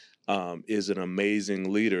wife is an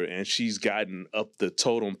amazing leader and she's gotten up the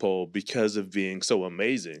totem pole because of being so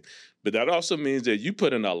amazing. But that also means that you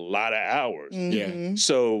put in a lot of hours. Yeah.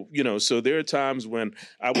 So, so there are times when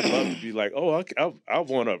I would love to be like, oh, I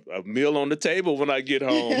want a meal on the table when I get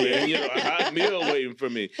home and, a hot meal waiting for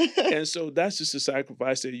me. And so that's just a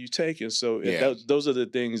sacrifice that you take. And so those are the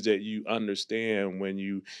things that you understand when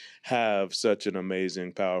you have such an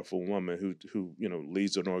amazing, powerful woman who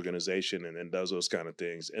leads an organization and does those kind of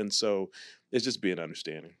things. And so it's just being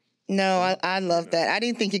understanding. No, I love that. I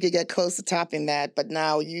didn't think you could get close to topping that, but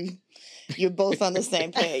now you're both on the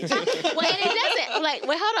same page. Well, and it doesn't, hold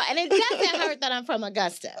on. And it doesn't hurt that I'm from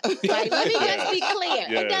Augusta. Let me just be clear.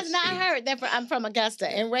 Yes. It does not hurt that I'm from Augusta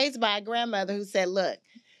and raised by a grandmother who said, look,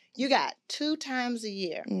 you got 2 times a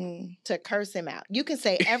year to curse him out. You can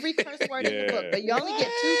say every curse word in the book, but you only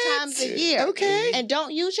get 2 times a year. Okay. And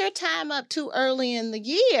don't use your time up too early in the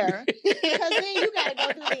year because then you got to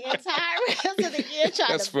go through the entire rest of the year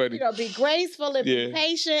trying to be graceful and be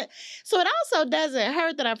patient. So it also doesn't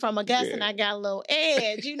hurt that I'm from Augusta and I got a little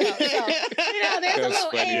edge, So, there's a little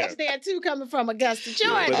edge there too coming from Augusta,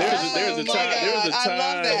 Georgia. But there's a time. I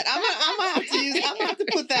love that. I'm gonna have to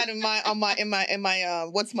put that in my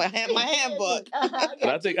what's my handbook. But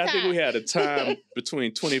I think we had a time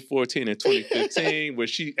between 2014 and 2015 where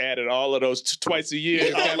she added all of those twice a year.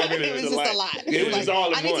 It was just a lot. It was just all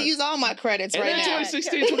in one. I need to use all my credits right now.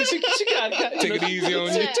 2016, 2016, she got take it easy on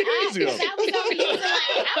you. Take it easy on you. I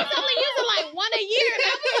was only using like 1 a year, and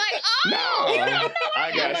I was like, oh, you don't know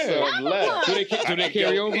I got some left. Do they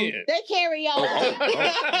carry over? They carry over.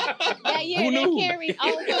 That year they carried over.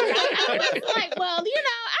 I was like, well,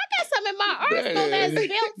 I got some in my arsenal that's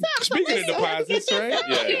built up. Speaking of deposits, right?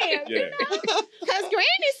 Yeah. Because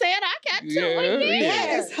Granny said I got 2 a year. That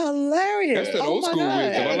is hilarious. That's the old school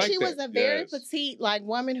wisdom. I like she that. was a very petite,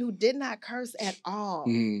 woman who did not curse at all.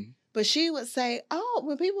 But she would say,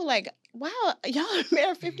 when people were like, wow, y'all are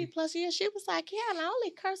married 50 plus years. She was like, and I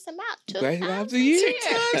only curse them out 2 times a year. 2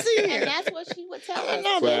 times a year. And that's what she would tell us.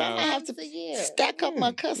 I have to stack up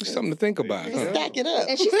my customs. Something to think about. Stack it up.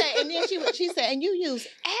 And she said, she said, and you use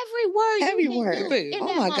every word. Every word.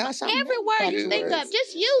 Oh my gosh. Every word you think of,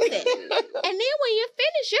 just use it. And then when you're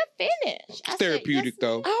finished, you're finished. It's therapeutic,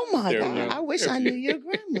 though. Oh my God. I wish I knew your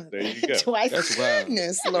grandmother. There you go. Twice. That's wild.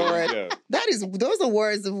 Goodness, Lord. Those are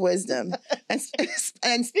words of wisdom.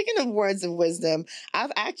 And speaking of words of wisdom,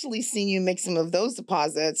 I've actually seen you make some of those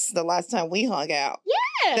deposits the last time we hung out.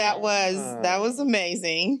 Yeah. That was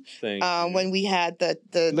amazing. Thank you. When we had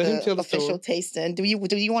the official tasting. Do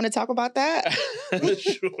you want to talk about that?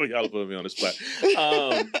 Sure, y'all put me on the spot.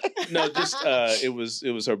 No, just it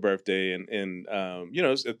was her birthday and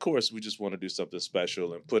of course we just want to do something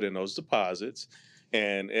special and put in those deposits.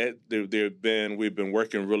 And we've been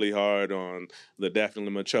working really hard on the Daphne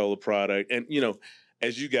Limoncello product. And,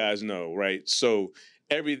 as you guys know, right? So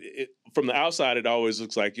from the outside, it always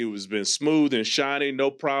looks like it was been smooth and shiny, no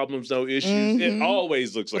problems, no issues. Mm-hmm. It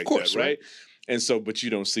always looks like that, right? And so, but you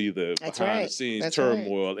don't see the behind the scenes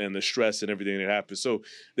turmoil and the stress and everything that happens. So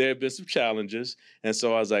there have been some challenges. And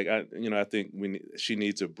so I was like, I think she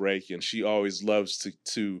needs a break. And she always loves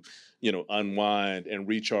to unwind and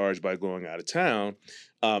recharge by going out of town.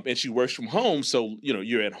 And she works from home. So,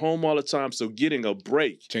 you're at home all the time. So getting a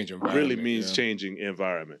break really means changing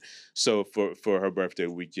environment. So for her birthday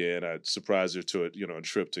weekend, I surprised her to a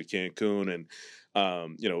trip to Cancun and, I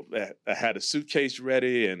had a suitcase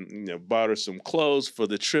ready and, bought her some clothes for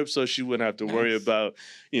the trip so she wouldn't have to worry about,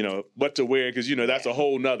 what to wear. Cause that's a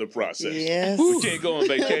whole nother process. Yes. We can't go on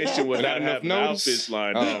vacation without having outfits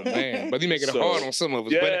lined up. Oh man. But you making it hard on some of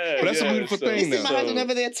us. But that's a beautiful thing though. My husband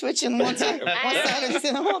over there twitching one side and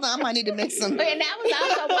said, hold on, I might need to make some. And that was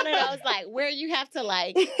also one of those where you have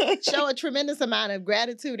to show a tremendous amount of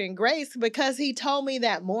gratitude and grace because he told me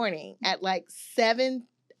that morning at 7:05.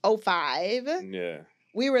 Yeah.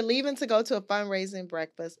 We were leaving to go to a fundraising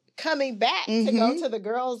breakfast, coming back to go to the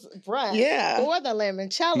girls' brunch for the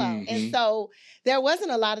limoncello. Mm-hmm. And so there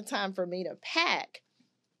wasn't a lot of time for me to pack.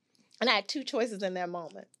 And I had 2 choices in that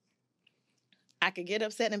moment. I could get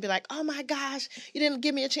upset and be like, oh my gosh, you didn't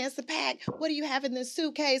give me a chance to pack. What do you have in this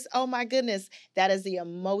suitcase? Oh my goodness. That is the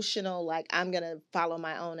emotional, like, I'm going to follow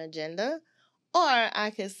my own agenda. Or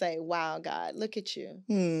I could say, wow, God, look at you.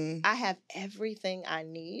 I have everything I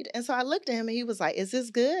need. And so I looked at him and he was like, is this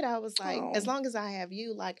good? I was like, as long as I have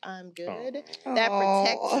you, like, I'm good. That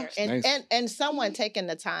protects her. And someone taking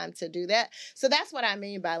the time to do that. So that's what I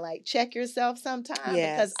mean by, like, check yourself sometime.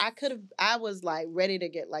 Because I was like ready to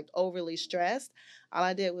get like overly stressed. All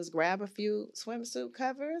I did was grab a few swimsuit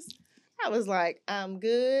covers. I was like, I'm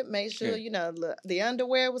good. Make sure, the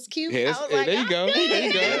underwear was cute. Yes. I was like, there you go. Good. There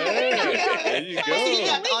you go. There you go. He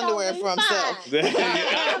got the underwear for himself.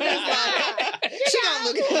 She don't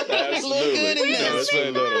look good in this.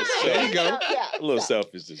 There you go. A little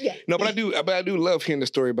selfish. Yeah. No, but I do love hearing the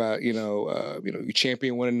story about you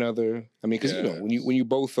champion one another. I mean, because when you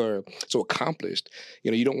both are so accomplished,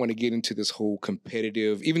 you don't want to get into this whole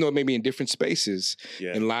competitive, even though it may be in different spaces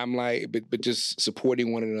in limelight, but just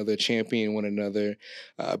supporting one another, championing one another,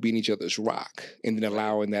 being each other's rock, and then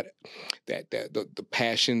allowing the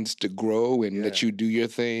passions to grow and let you do your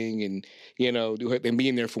thing, and and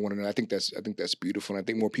being there for one another. I think that's beautiful, and I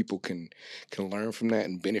think more people can learn from that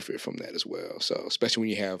and benefit from that as well. So especially when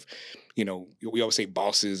you have, we always say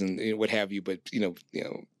bosses and what have you, but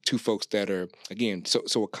two folks that are again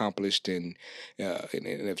so accomplished and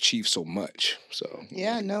have achieved so much. So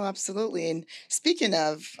no, absolutely. And speaking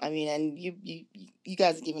of, I mean, and you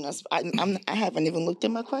guys are giving us. I haven't even looked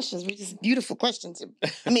at my questions. We're just beautiful questions.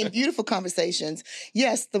 I mean, beautiful conversations.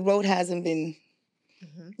 Yes, the road hasn't been.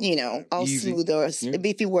 All easy. smooth, or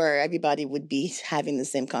if you were, everybody would be having the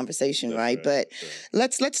same conversation, That's right? But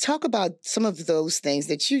let's talk about some of those things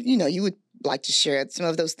that you would like to share. Some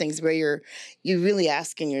of those things where you're really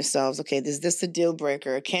asking yourselves, okay, is this a deal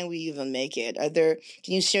breaker? Can we even make it? Can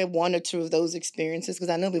you share one or two of those experiences? Because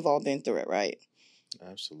I know we've all been through it, right?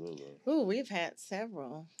 Absolutely. Ooh, we've had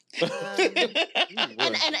several. And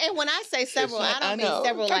when I say several, I don't mean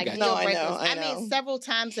several like deal breakers. I mean several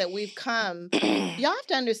times that we've come. Y'all have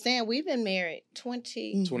to understand, we've been married 22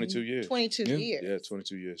 years. 22 years. Yeah,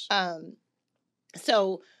 22 years.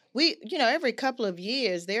 So we, every couple of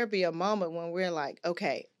years, there'll be a moment when we're like,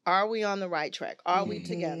 okay, are we on the right track? Are we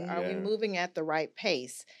together? Are we moving at the right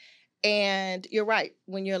pace? And you're right.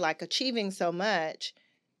 When you're like achieving so much,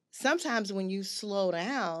 sometimes when you slow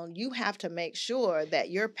down, you have to make sure that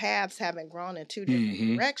your paths haven't grown in two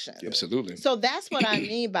different directions. Absolutely. So that's what I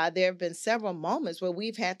mean by there have been several moments where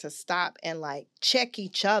we've had to stop and like check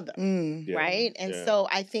each other, right? And so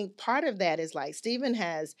I think part of that is like Stephen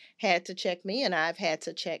has had to check me and I've had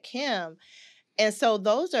to check him. And so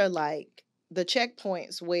those are like the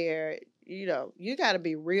checkpoints where you got to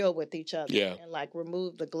be real with each other and like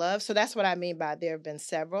remove the gloves. So that's what I mean by there have been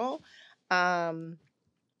several.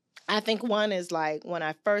 I think one is like when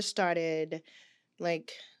I first started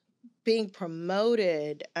like being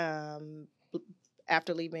promoted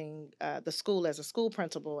after leaving the school as a school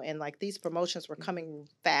principal, and like these promotions were coming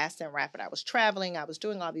fast and rapid. I was traveling, I was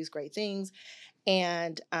doing all these great things,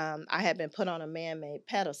 and I had been put on a man-made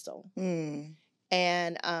pedestal.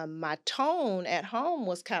 And my tone at home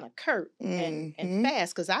was kind of curt and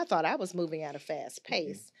fast because I thought I was moving at a fast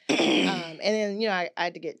pace. And then, I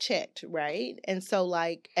had to get checked, right? And so,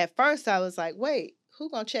 like, at first I was like, wait, who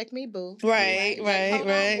gonna check me, boo? Right. Hold on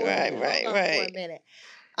for a minute.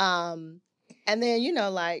 And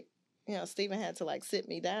then, Stephen had to like sit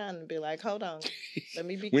me down and be like, hold on, let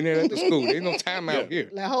me be When they're at the school, there's no time out here.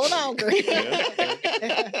 Like, hold on, girl.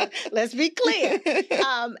 Let's be clear.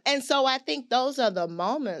 And so I think those are the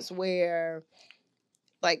moments where,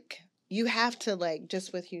 like, you have to, like,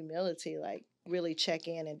 just with humility, like, really check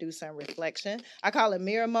in and do some reflection. I call it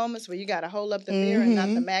mirror moments where you got to hold up the mirror and not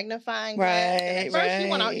the magnifying glass. And at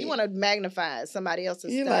first, you want to magnify somebody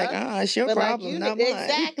else's You're stuff. You're like, it's your problem, not mine.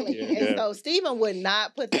 Exactly. And so Stephen would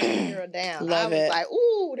not put the mirror down. I was like,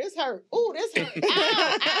 ooh, this hurt. Ooh, this hurt.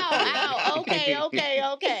 Ow.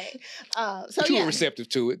 Okay. So you were receptive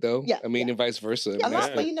to it, though. Yeah. I mean, and vice versa.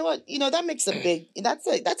 But you know what? That makes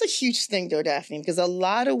that's a huge thing, though, Daphne, because a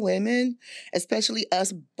lot of women, especially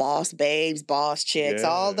us boss babes, boss chicks,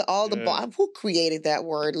 all the boss. Who created that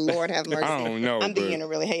word? Lord have mercy. I don't know. I'm beginning to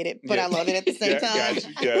really hate it, but I love it at the same time.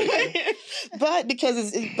 Got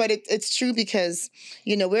you. But it's true because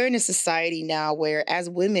we're in a society now where as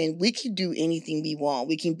women we can do anything we want,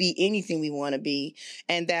 we can be anything we want to be,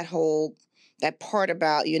 and that part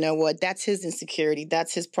about, that's his insecurity,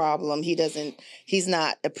 that's his problem. He's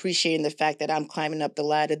not appreciating the fact that I'm climbing up the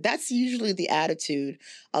ladder. That's usually the attitude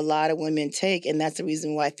a lot of women take. And that's the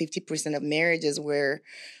reason why 50% of marriages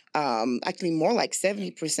actually more like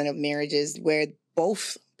 70% of marriages where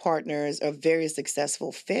both partners are very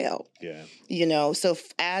successful fail. Yeah. You know, so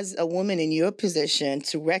as a woman in your position,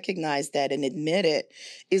 to recognize that and admit it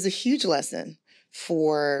is a huge lesson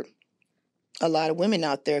for a lot of women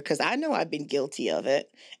out there, because I know I've been guilty of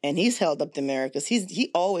it, and he's held up the mirror because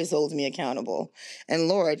he always holds me accountable. And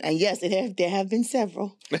Lord, and yes, there have been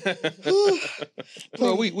several.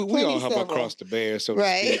 Well, we all have our several. cross to bear, so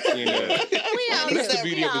Right. to speak. You know. That's the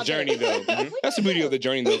beauty of the journey, though. That's the beauty of the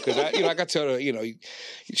journey, though, because like I tell her,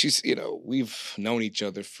 she's, we've known each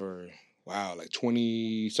other for like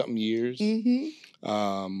 20-something years.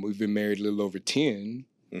 Mm-hmm. We've been married a little over 10,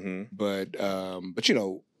 but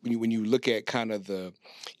when you look at kind of the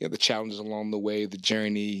the challenges along the way, the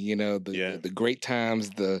journey, the great times,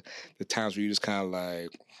 the times where you just kind of like,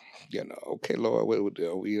 okay, Lord, we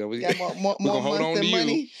more gonna hold on to you,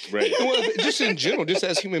 money. Right. Well, just in general, just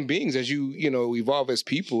as human beings, as you evolve as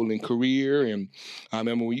people in career, and I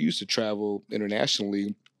remember we used to travel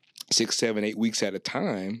internationally 6, 7, 8 weeks at a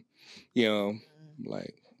time.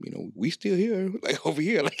 Like. We still here, like over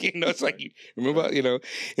here, like it's like you remember,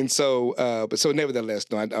 and so, but so nevertheless,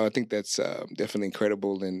 no, I think that's definitely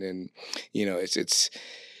incredible, and it's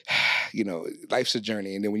life's a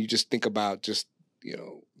journey, and then when you just think about just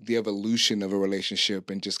the evolution of a relationship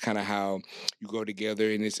and just kind of how you go together,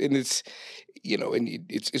 and it's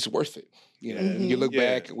worth it. You look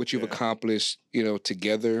back at what you've accomplished,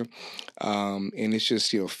 together, and it's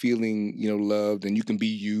just, feeling, loved, and you can be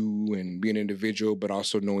you and be an individual, but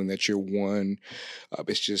also knowing that you're one.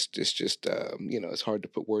 It's just, it's hard to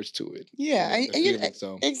put words to it. Yeah,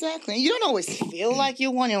 exactly. And you don't always feel like you're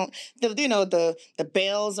one. The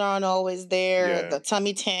bells aren't always there. Yeah. The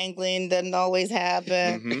tummy tangling doesn't always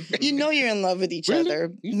happen. You're in love with each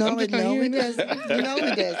other. No, it does. No,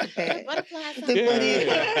 it does. Okay.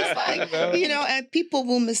 It's like, and people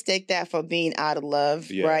will mistake that for being out of love,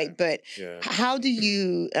 right? But how do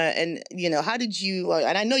you, how did you,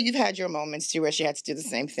 and I know you've had your moments too where she had to do the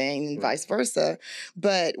same thing and vice versa,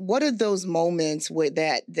 but what are those moments where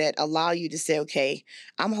that allow you to say, okay,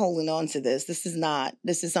 I'm holding on to this. This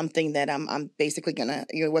is something that I'm basically gonna,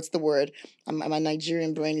 what's the word? My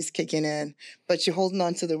Nigerian brain is kicking in, but you're holding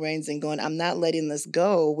on to the reins and going, I'm not letting this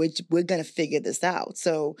go. We're gonna figure this out.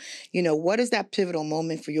 So, what is that pivotal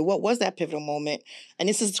moment for you? What was that pivotal moment? And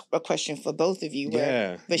this is a question for both of you.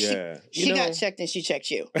 She got checked and she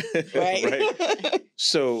checked you, right? Right.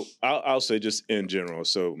 So I'll say just in general.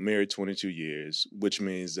 So married 22 years, which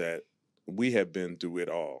means that we have been through it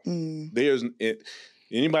all. There's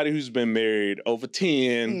anybody who's been married over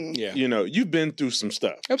 10, you've been through some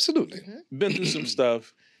stuff. Absolutely. Been through some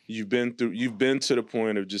stuff. You've been to the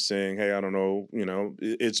point of just saying, hey, I don't know,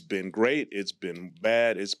 it's been great, it's been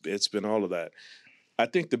bad, it's been all of that. I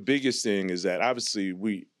think the biggest thing is that obviously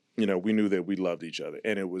we knew that we loved each other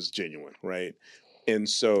and it was genuine, right? And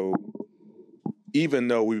so even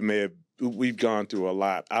though we've gone through a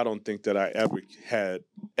lot, I don't think that I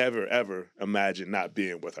ever imagined not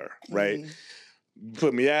being with her, right?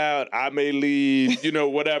 Put me out, I may leave,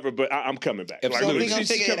 whatever, but I'm coming back. Absolutely. Like,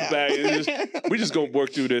 she's coming back. We're just going to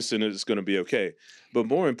work through this and it's going to be okay. But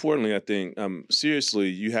more importantly, I think, seriously,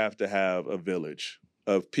 you have to have a village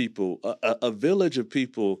of people, a village of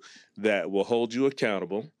people that will hold you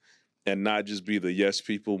accountable and not just be the yes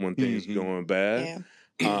people when things are going bad.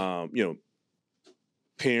 Yeah.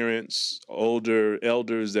 Parents,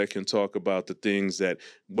 elders that can talk about the things that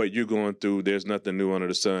what you're going through, there's nothing new under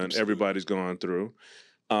the sun. Absolutely. Everybody's going through.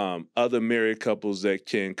 Other married couples that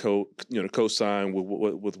can co-sign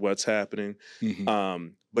with what's happening.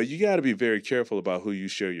 But you got to be very careful about who you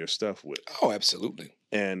share your stuff with. Oh, absolutely.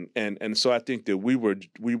 And so I think that we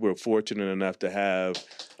were fortunate enough to have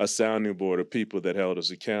a sounding board of people that held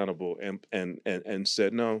us accountable and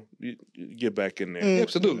said, no, you get back in there.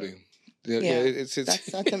 Absolutely. It's true.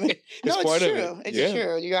 It's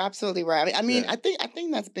true. You're absolutely right. I mean, I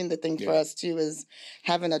think that's been the thing for us too, is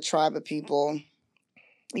having a tribe of people.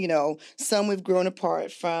 Some we've grown apart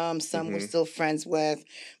from, some we're still friends with.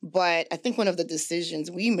 But I think one of the decisions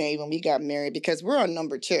we made when we got married, because we're on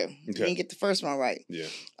number 2, we didn't get the first one right,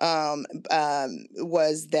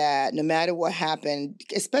 was that no matter what happened,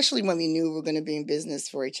 especially when we knew we were going to be in business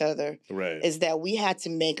for each other, is that we had to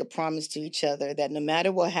make a promise to each other that no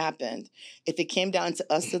matter what happened, if it came down to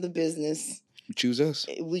us or the business, choose us.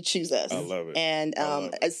 We choose us. I love it. And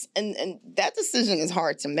and that decision is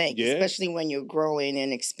hard to make, especially when you're growing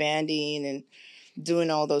and expanding and doing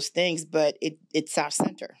all those things. But it's our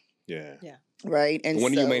center. Yeah. Right. And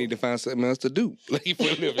One of you so- may need to find something else to do, like for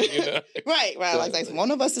a living, you know. Right. Like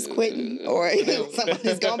one of us is quitting, or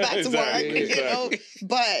somebody's going back to work. Exactly. You know,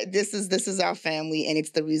 but this is our family, and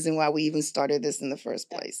it's the reason why we even started this in the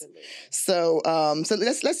first place. Absolutely. So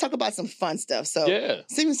let's talk about some fun stuff. So Yeah.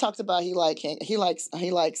 Steven talked about he likes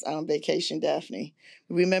Vacation Daphne.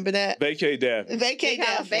 Remember that? Vacay Daphne. Vacay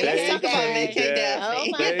Daphne. Vacay Let's talk about Daphne. Vacay Daphne.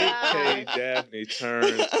 Oh my Vacay God. Daphne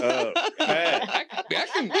turns up. Pat. I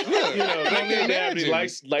can, look, You know, I can Vacay Daphne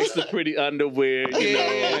imagine. likes the pretty underwear.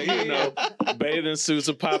 You know, bathing suits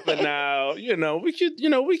are popping out. We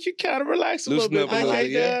could kind of relax a Loosen little bit. up a little Vacay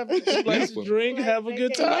bit, yeah. Daphne, just like to Beautiful. drink, have a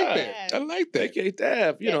good Vacay I like time. that. I like that. Vacay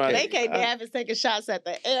Daphne. Vacay Daphne is taking shots at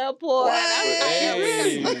the airport. What? I was like,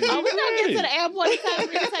 yo, Hey. are we gonna get to the airport in time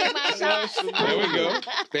for me to take my shots? There we go.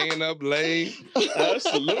 Staying up late.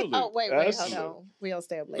 Absolutely. Oh wait, Absolutely. hold on. We don't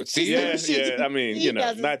stay up late. See? Yeah. I mean, He not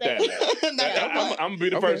doesn't that. stay bad. I'm gonna be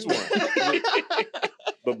the Okay. first one.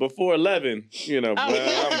 But before 11, Oh, I'm going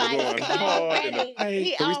he's hard. In the already- paint.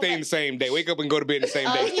 he So we stay in the same day. Wake up and go to bed the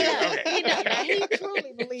same day. yeah. Okay. He does. Now, he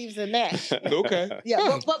truly believes in that. Okay.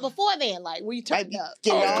 Yeah, but before then, like we turned up.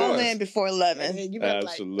 Get Oh, it of all course. in before And 11. then you better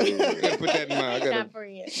Absolutely. I gotta put that in mind. I Like, gotta, not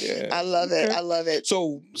friends. yeah. I love it. I love it.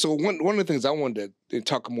 So one of the things I wanted to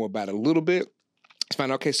talk more about a little bit is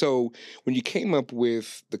find, okay, so when you came up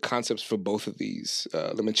with the concepts for both of these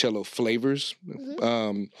limoncello flavors,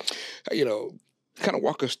 Mhm. kind of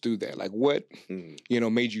walk us through that. Like what,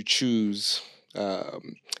 Mm. made you choose,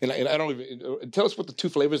 and I don't even, tell us what the two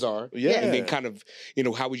flavors are. Yeah. And then kind of,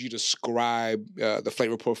 how would you describe the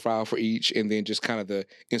flavor profile for each, and then just kind of the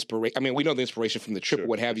inspiration. I mean, we know the inspiration from the trip or Sure,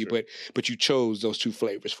 what have you, sure. but you chose those two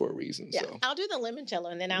flavors for a reason. Yeah, So I'll do the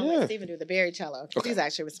limoncello, and then I'll Yeah. let Stephen do the berry cello. Okay. He's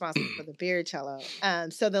actually responsible for the berry cello.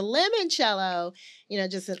 So the limoncello,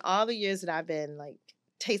 just in all the years that I've been like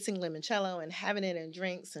tasting limoncello and having it in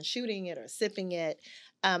drinks and shooting it or sipping it,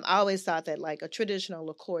 I always thought that like a traditional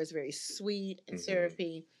liqueur is very sweet and Mhm.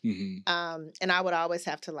 syrupy. mhm. And I would always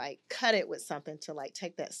have to like cut it with something to like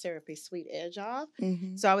take that syrupy sweet edge off.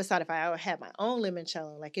 Mhm. So I always thought if I ever had my own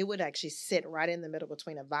limoncello, like it would actually sit right in the middle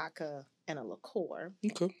between a vodka and a liqueur.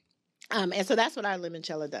 Okay. And so that's what our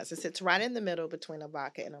limoncello does. It sits right in the middle between a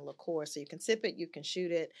vodka and a liqueur. So you can sip it, you can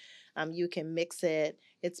shoot it, you can mix it.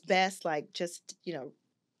 It's best like just,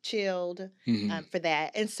 chilled Mhm. for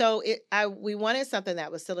that. And so we wanted something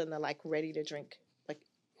that was still in the like ready to drink. Like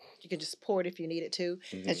you can just pour it if you need it to.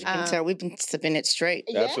 As you Mhm. can tell, we've been sipping it straight.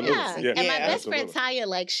 Absolutely. Yeah. Yeah. And my Yeah. best friend Absolutely. Taya,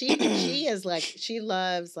 like she is like she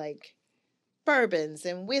loves like bourbons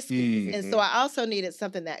and whiskeys. And so I also needed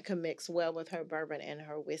something that could mix well with her bourbon and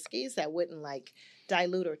her whiskeys that wouldn't like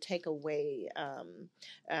dilute or take away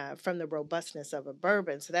from the robustness of a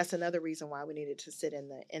bourbon. So that's another reason why we needed to sit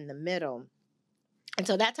in the middle. And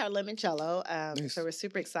so that's our limoncello. Nice. So we're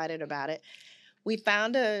super excited about it. We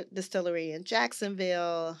found a distillery in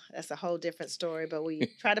Jacksonville. That's a whole different story, but we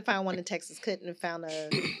tried to find one in Texas, couldn't, and found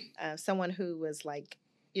someone who was like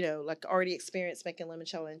already experienced making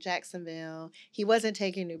limoncello in Jacksonville. He wasn't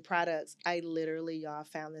taking new products. I literally, y'all,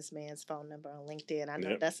 found this man's phone number on LinkedIn. I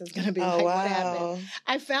know Yep. Dustin's gonna be Oh like, wow! what happened?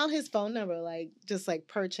 I found his phone number, just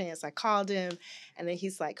per chance. I called him, and then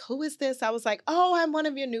he's like, who is this? I was like, oh, I'm one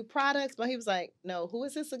of your new products. But he was like, no, who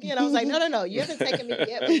is this again? I was like, no, you haven't taken me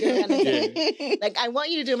yet, but you're gonna take me. Like, I want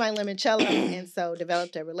you to do my limoncello. And so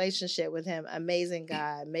developed a relationship with him. Amazing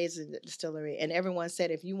guy, amazing distillery. And everyone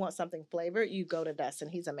said, if you want something flavored, you go to Dustin.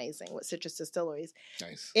 He's amazing with citrus distilleries.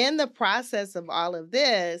 Nice. In the process of all of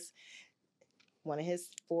this, one of his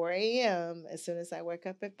 4 a.m., as soon as I wake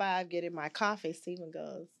up at 5, getting my coffee, Stephen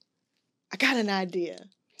goes, I got an idea.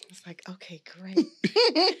 It's like, okay, great.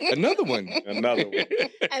 Another one. Another one.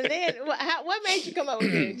 And then what made you come up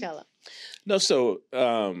with limoncello? No, so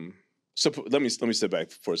let me step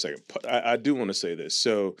back for a second. I do want to say this.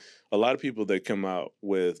 So a lot of people that come out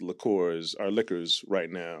with liqueurs right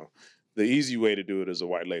now, the easy way to do it is a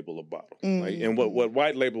white label a bottle. Right? And what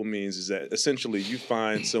white label means is that essentially you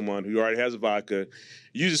find someone who already has a vodka,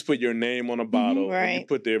 you just put your name on a bottle, and you right.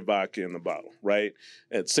 put their vodka in the bottle, right?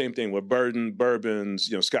 And same thing with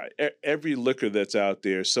bourbons, Scott. Every liquor that's out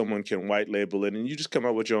there, someone can white label it, and you just come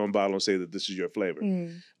out with your own bottle and say that this is your flavor.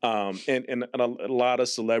 And a lot of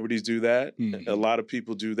celebrities do that. Mhm. A lot of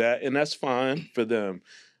people do that, and that's fine for them.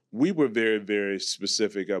 We were very, very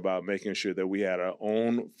specific about making sure that we had our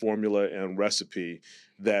own formula and recipe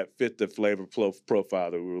that fit the flavor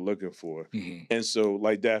profile that we were looking for. Mhm. And so,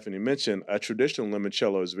 like Daphne mentioned, a traditional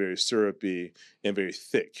limoncello is very syrupy and very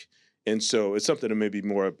thick. And so it's something that may be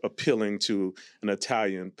more appealing to an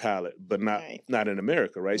Italian palate, but not in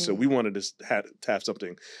America, right? So we wanted to have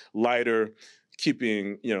something lighter,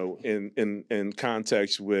 keeping, in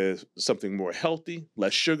context with something more healthy,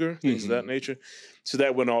 less sugar, things of that nature. So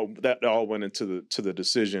that all went into the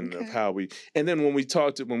decision of how we. And then when we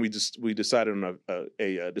decided on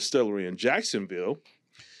a distillery in Jacksonville,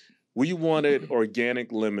 we wanted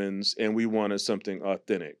organic lemons and we wanted something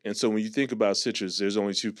authentic. And so when you think about citrus, there's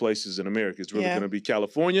only two places in America. It's really going to be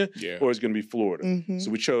California or it's going to be Florida. So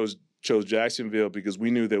we chose Jacksonville because we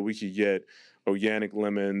knew that we could get organic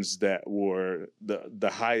lemons that were the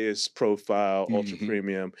highest profile, ultra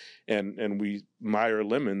premium, and Meyer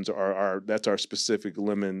lemons that's our specific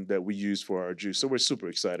lemon that we use for our juice. So we're super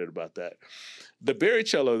excited about that. The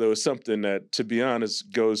Berrycello, though, is something that, to be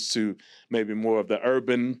honest, goes to maybe more of the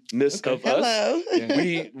urbanness of us.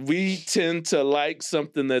 Yeah. We tend to like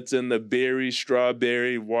something that's in the berry,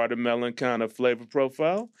 strawberry, watermelon kind of flavor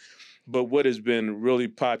profile. But what has been really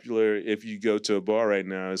popular, if you go to a bar right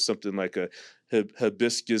now, is something like a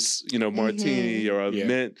hibiscus, martini or a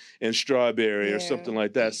mint and strawberry or something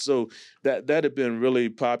like that. So that had been really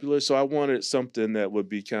popular. So I wanted something that would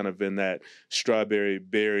be kind of in that strawberry,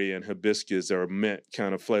 berry, and hibiscus or mint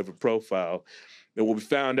kind of flavor profile. And what we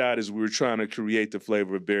found out is we were trying to create the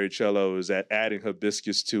flavor of Berrycello is that adding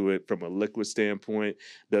hibiscus to it from a liquid standpoint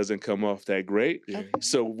doesn't come off that great. Yeah.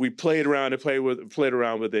 So we played around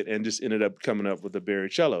with it and just ended up coming up with the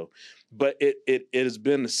Berrycello. But it has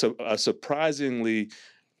been a surprisingly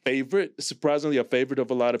a favorite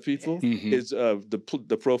of a lot of people. It's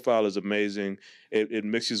the profile is amazing. It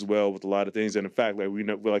mixes well with a lot of things, and in fact,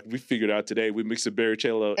 we figured out today, we mixed the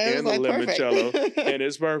Berrycello and the limoncello, and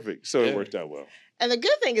it's perfect. So it worked out well. And the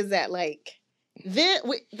good thing is that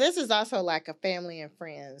this is also like a family and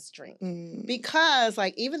friends drink because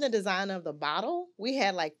even the design of the bottle, we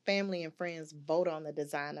had family and friends vote on the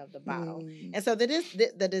design of the bottle, and so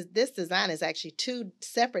this design is actually two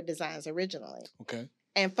separate designs originally. Okay.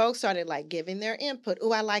 And folks started giving their input.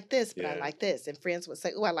 Oh, I like this, but I like this. And friends would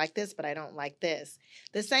say, oh, I like this, but I don't like this.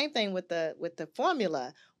 The same thing with the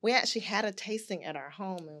formula. We actually had a tasting at our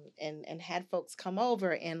home and had folks come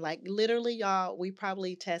over and literally, y'all, we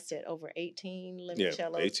probably tested over 18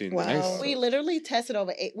 limoncellos. 18. Wow. Nice. We literally tested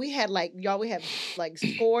over 8. We had we have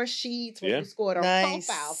score sheets where we scored our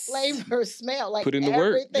profile, flavor, smell, put in the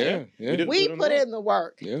everything. Work. Yeah. We put in the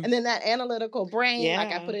work. Yeah. And then that analytical brain,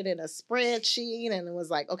 I put it in a spreadsheet and it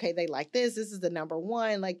was okay, they like this. This is the number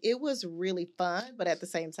one. It was really fun, but at the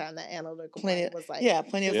same time, that analytical brain was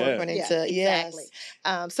plenty of work went into exactly.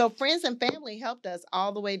 So friends and family helped us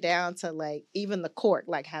all the way down to even the cork,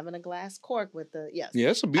 having a glass cork with the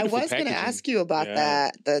that's a beautiful. I was going to ask you about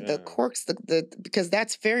that, the corks, because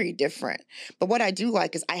that's very different. But what I do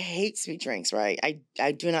like is I hate sweet drinks, right?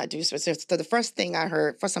 I do not do sweet. So the first time I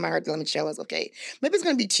heard the limoncello was maybe it's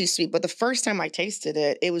going to be too sweet. But the first time I tasted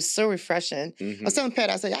it, it was so refreshing. I was telling Pat,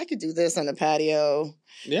 I said I could do this on the patio.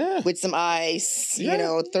 Yeah, with some ice,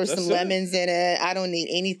 throw some lemons in it. I don't need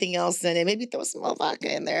anything else in it. Maybe throw some more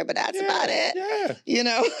vodka in there, but that's about it.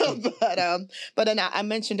 Yeah, but then I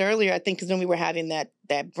mentioned earlier, I think, because when we were having that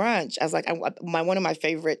brunch, I was like, one of my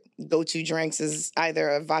favorite go-to drinks is either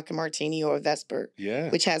a vodka martini or a Vesper,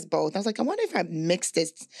 which has both. I was like, I wonder if I mixed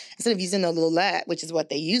this instead of using a Lillet, which is what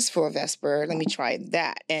they use for a Vesper. Let me try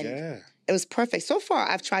that, and it was perfect. So far,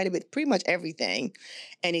 I've tried it with pretty much everything,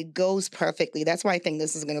 and it goes perfectly. That's why I think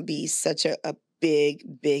this is going to be such a big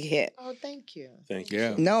hit. Oh, thank you. Thank you.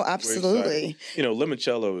 Yeah. No, absolutely.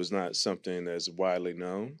 Limoncello is not something that's widely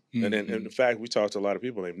known. And in fact, we talked to a lot of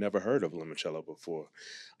people, they've never heard of limoncello before.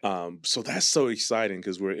 So that's so exciting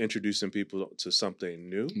because we're introducing people to something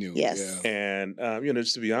new. Yes. Yeah. And,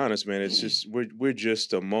 just to be honest, man, it's just, we're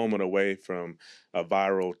just a moment away from a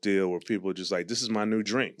viral deal where people are just this is my new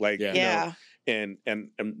drink. And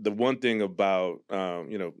the one thing about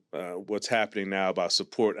what's happening now about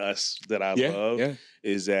Support Us that I love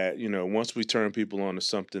is that once we turn people on to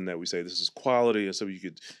something that we say this is quality and something you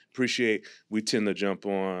could appreciate, we tend to jump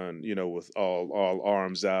on with all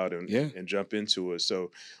arms out and jump into it.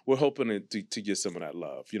 So we're hoping to get some of that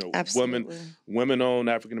love. Women owned,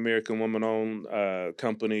 African American woman owned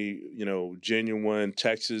company. Genuine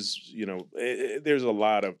Texas. There's a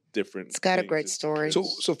lot of different. It's got a great story. So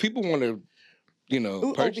if people want to.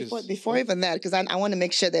 Purchase. Before even that, because I want to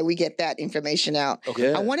make sure that we get that information out.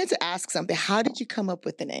 Okay. I wanted to ask something. How did you come up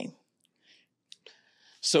with the name?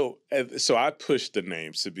 So I pushed the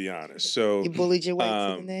names, to be honest. So you bullied your way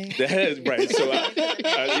to the name. Right. So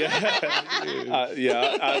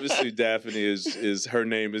obviously Daphne is her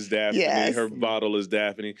name is Daphne. Yes. Her bottle is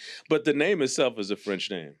Daphne, but the name itself is a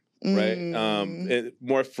French name. right?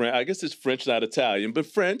 More French. I guess it's French, not Italian, but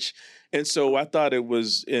French. And so I thought it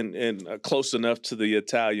was in close enough to the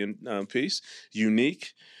Italian piece,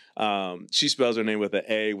 unique. She spells her name with an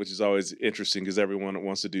A, which is always interesting because everyone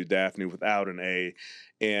wants to do Daphne without an A.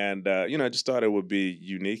 And, I just thought it would be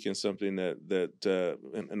unique and something that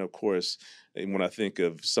and of course, when I think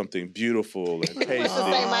of something beautiful and tasty. He wants to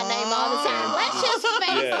say my name all the time. Let's just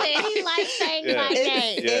face it. He likes saying my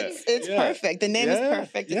name. It's perfect. The name is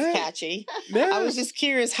perfect. It's catchy. Yeah. I was just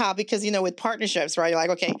curious how, because, with partnerships, right? You're like,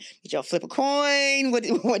 okay, did y'all flip a coin? What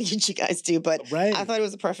did you guys do? But I thought it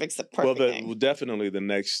was a perfect name. Well, definitely the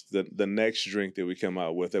next drink that we come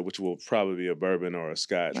out with, which will probably be a bourbon or a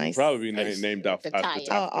scotch, will probably be named off the tire.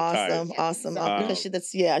 Awesome. Because she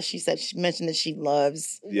mentioned that she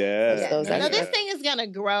loves those. No, this thing is going to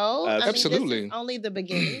grow. Absolutely. This is only the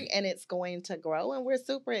beginning, and it's going to grow, and we're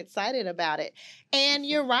super excited about it. And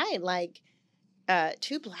you're right, like,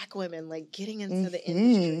 two Black women, like, getting into the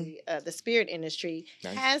industry, the spirit industry,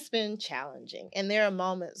 has been challenging. And there are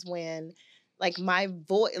moments when, like, my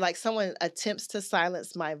voice, like, someone attempts to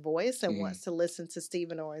silence my voice and wants to listen to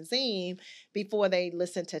Stephen or Azim before they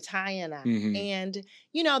listen to Ty and I. And,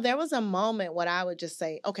 there was a moment when I would just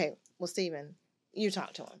say, okay, well, Stephen, you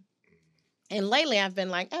talk to him. And lately I've been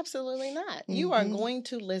like, absolutely not. You are going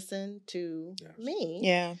to listen to me.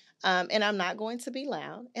 Yeah. And I'm not going to be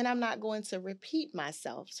loud, and I'm not going to repeat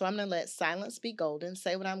myself. So I'm going to let silence be golden,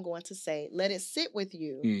 say what I'm going to say, let it sit with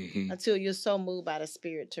you until you're so moved by the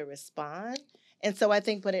spirit to respond. And so I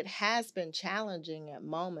think, but it has been challenging at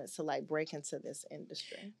moments to, like, break into this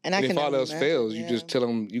industry. And if all else fails, you just tell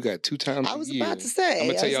them you got 2 times a year. I was about to say. I'm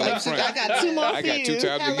going to tell y'all up front. I got 2 more for you. I got 2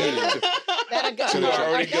 times a year. So they're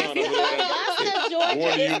already gone.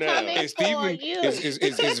 And Stephen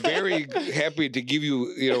is very happy to give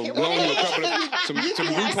you, loan you a couple of some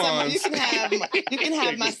Groupons. You can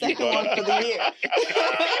have my second one for the year.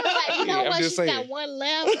 You know what? She's got one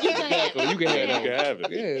left. You can have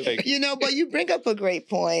it. Yeah. But you bring up a great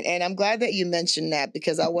point, and I'm glad that you mentioned that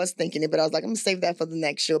because I was thinking it, but I was like, I'm going to save that for the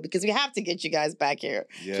next show because we have to get you guys back here.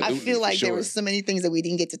 Yeah, I feel like there were so many things that we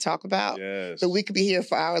didn't get to talk about. Yes. So we could be here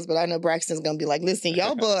for hours, but I know Braxton's going to be like, listen,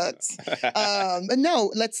 y'all booked. But no,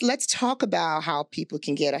 let's talk about how people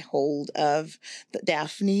can get a hold of the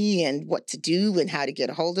Daphne and what to do and how to get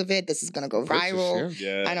a hold of it. This is going to go viral.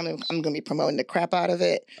 Yeah. And I'm going to be promoting the crap out of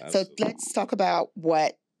it. Absolutely. So let's talk about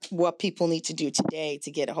what people need to do today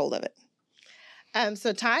to get a hold of it.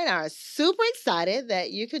 So Ty and I are super excited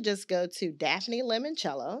that you could just go to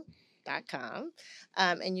DaphneLimoncello.com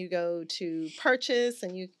and you go to purchase,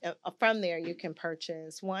 and you from there you can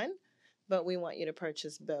purchase one, but we want you to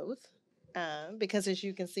purchase both because, as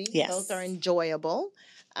you can see, both are enjoyable.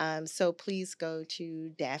 So please go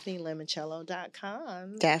to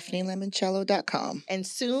DaphneLimoncello.com. DaphneLimoncello.com. And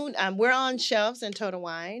soon we're on shelves in Total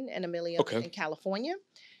Wine and Amelia in California.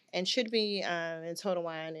 And should be in Total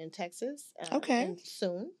Wine in Texas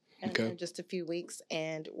soon, in just a few weeks,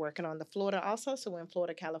 and working on the Florida also. So we're in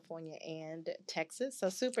Florida, California, and Texas. So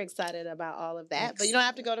super excited about all of that. Excellent. But you don't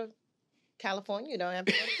have to go to California. You don't have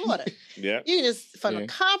to go to Florida. You can just, from the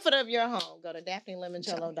comfort of your home, go to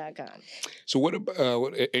DaphneLimoncello.com. So what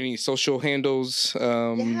about any social handles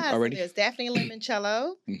already? So there's Daphne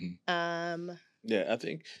Limoncello. Yeah,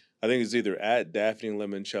 I think it's either at Daphne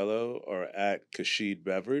Limoncello or at Kashid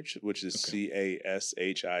Beverage, which is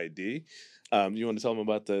CASHID. You want to tell them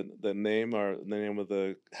about the name or the name of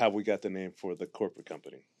how we got the name for the corporate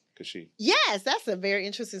company, Kashid? Yes, that's a very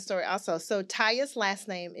interesting story also. So Taya's last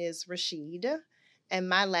name is Rashid, and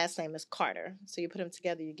my last name is Carter. So you put them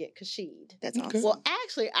together, you get Kashid. That's awesome. Well,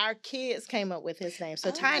 actually, our kids came up with his name.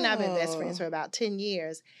 So Ty and I have been best friends for about 10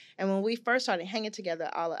 years. And when we first started hanging together,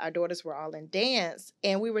 all our daughters were all in dance,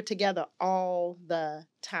 and we were together all the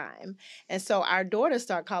time. And so our daughters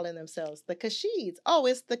start calling themselves the Kashids. Oh,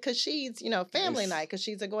 it's the Kashids, family night.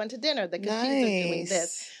 Kashids are going to dinner. The Kashids are doing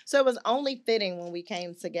this. So it was only fitting when we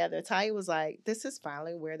came together. Ty was like, this is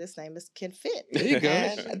finally where this name can fit. There you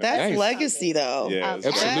go. That's legacy, though. Yeah,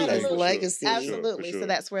 absolutely. That is legacy. Absolutely. For sure. So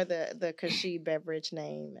that's where the Kashid beverage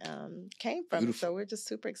name came from. Beautiful. So we're just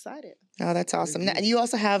super excited. Oh, that's awesome. Now, you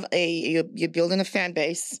also have you're building a fan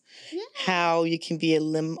base. Yeah. How you can be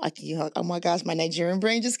oh my gosh, my Nigerian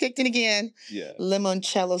brain just kicked in again. Yeah.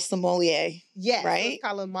 Limoncello sommelier. Yes, right? So it's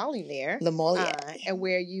called Le Molinaire. And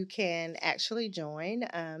where you can actually join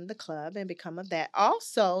the club and become of that.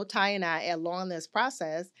 Also, Ty and I, along this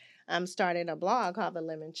process, started a blog called The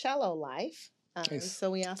Limoncello Life. Nice.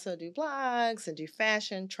 So we also do blogs and do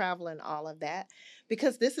fashion, travel, and all of that.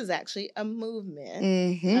 because this is actually a movement,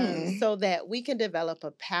 Mm-hmm. so that we can develop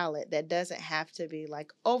a palate that doesn't have to be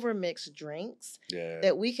like overmixed drinks,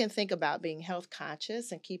 that we can think about being health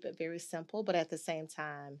conscious and keep it very simple, but at the same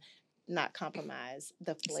time, not compromise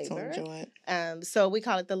the Still flavor. enjoy it. So we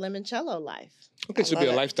call it the limoncello life. Okay, I so it'll be a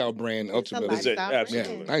love it. lifestyle brand It's a ultimately. lifestyle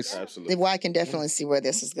Absolutely. brand. Nice. Absolutely. Well, I can definitely see where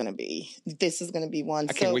this is going to be. This is going to be one.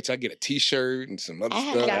 I can't wait till I get a T-shirt and some other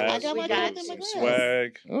I stuff. got We my got glass. you. Some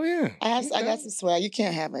swag. Oh yeah, I got some swag. You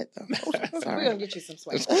can't have it though. We're Sorry. gonna get you some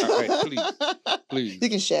swag. All right, please. You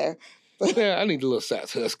can share. Yeah, I need a little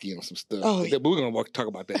Sass Husky and some stuff. Oh, But we're gonna talk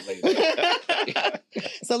about that later.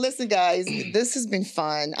 So listen, guys, this has been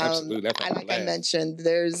fun. Absolutely, that's like I mentioned,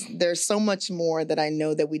 there's so much more that I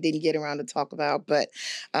know that we didn't get around to talk about, but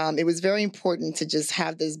it was very important to just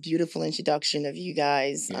have this beautiful introduction of you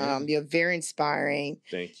guys. Yeah. You're very inspiring,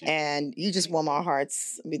 Thank you. and you just warm our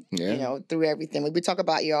hearts. With, Yeah. You know, through everything we talk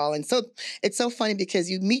about y'all, and so it's so funny because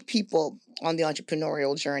you meet people on the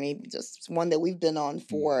entrepreneurial journey, just one that we've been on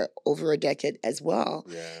for over a decade as well,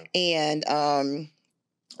 and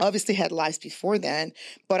obviously had lives before then,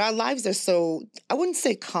 but our lives are so, I wouldn't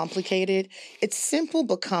say complicated. It's simple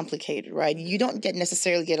but complicated, right? You don't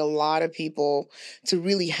necessarily get a lot of people to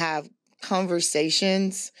really have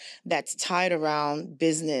conversations that's tied around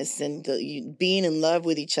business and being in love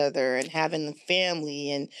with each other and having a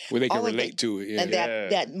family and where they can all of relate to it. Yeah. and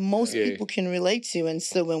that most Yeah. people can relate to. And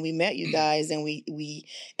so when we met you guys and we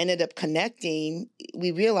ended up connecting,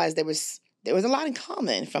 we realized there was a lot in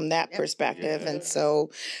common from that perspective. And so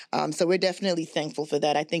we're definitely thankful for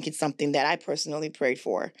that. I think it's something that I personally prayed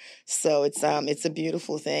for. So it's a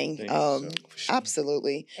beautiful thing. Thank you, sir.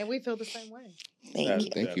 Absolutely. And we feel the same way. Thank you.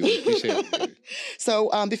 Thank you. Appreciate it. So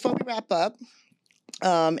before we wrap up,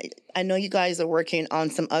 I know you guys are working on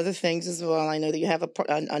some other things as well. I know that you have a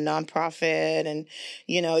nonprofit, and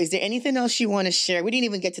is there anything else you want to share? We didn't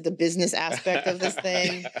even get to the business aspect of this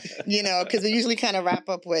thing, because we usually kind of wrap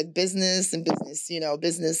up with business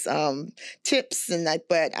tips and that.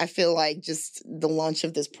 But I feel like just the launch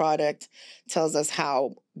of this product tells us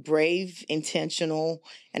how brave, intentional,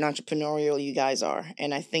 and entrepreneurial you guys are.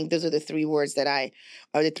 And I think those are the three words the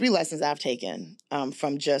three lessons I've taken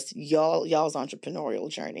from just y'all's entrepreneurial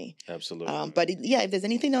journey. Absolutely. But if there's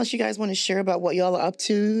anything else you guys want to share about what y'all are up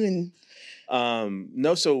to, and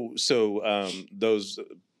no, those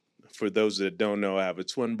for those that don't know, I have a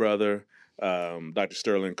twin brother, Dr.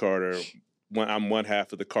 Sterling Carter. I'm one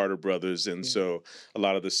half of the Carter brothers, and so a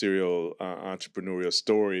lot of the serial entrepreneurial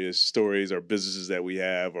stories or businesses that we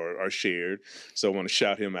have are shared. So I want to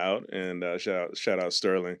shout him out and shout out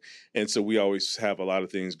Sterling. And so we always have a lot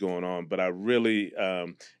of things going on, but I really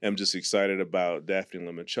am just excited about Daphne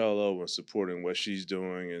Limoncello and supporting what she's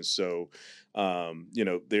doing. And so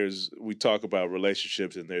we talk about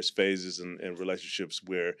relationships, and there's phases and relationships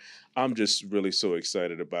where I'm just really so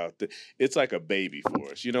excited about it's like a baby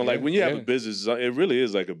for us. Like when you have a business, it really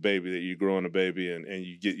is like a baby that you're growing a baby and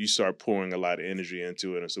you start pouring a lot of energy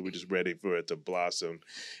into it. And so we're just ready for it to blossom.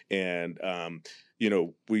 And,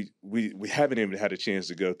 we haven't even had a chance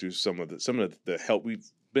to go through some of the help. We've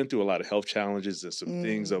been through a lot of health challenges and some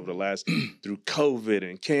things over the last through COVID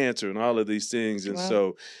and cancer and all of these things. And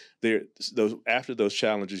so after those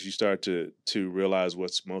challenges, you start to realize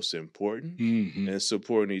what's most important and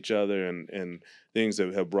supporting each other and things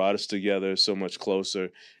that have brought us together so much closer.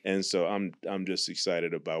 And so I'm just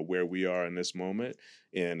excited about where we are in this moment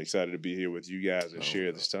and excited to be here with you guys and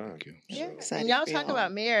share this time. Thank you. Yeah, excited and y'all for talk y'all.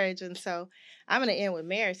 about marriage, and so I'm going to end with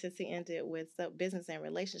marriage since he ended with business and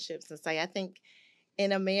relationships, and say I think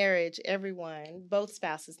in a marriage, both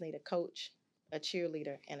spouses need a coach, a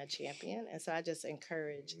cheerleader, and a champion. And so I just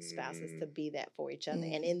encourage spouses to be that for each other.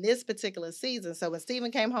 And in this particular season, so when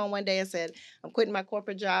Stephen came home one day and said, I'm quitting my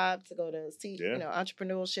corporate job to go to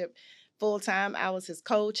entrepreneurship full time, I was his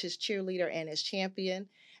coach, his cheerleader, and his champion.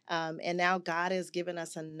 And now God has given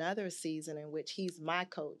us another season in which he's my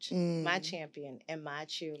coach, my champion, and my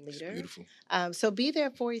cheerleader. That's beautiful. So be there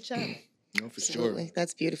for each other. No, for Absolutely. sure.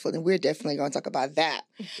 That's beautiful. And we're definitely going to talk about that.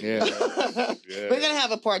 Yeah. We're going to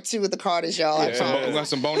have a part 2 with the Carters, y'all. I promise. We got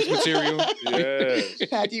some bonus material. Yes.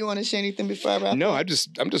 Pat, do you want to share anything before I wrap No, up?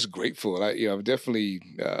 I'm just grateful. I've definitely,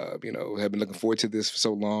 have been looking forward to this for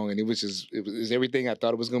so long, and it was everything I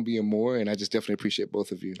thought it was going to be and more. And I just definitely appreciate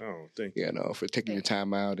both of you. Oh, thank you. For taking your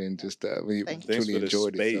time out and just we Thanks truly for the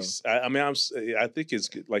enjoyed space. it. I think it's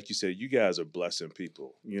like you said, you guys are blessing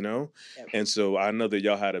people, Yep. and so I know that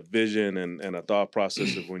y'all had a vision and a thought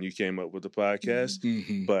process of when you came up with the podcast.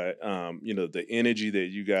 Mm-hmm. But the energy that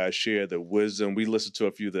you guys share, the wisdom. We listened to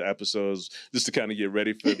a few of the episodes just to kind of get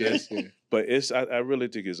ready for this. But I really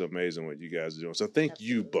think it's amazing what you guys are doing. So thank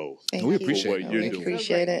you both. We appreciate what it. you're We doing.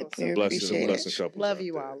 appreciate it. We Blessing appreciate it. couples. Love out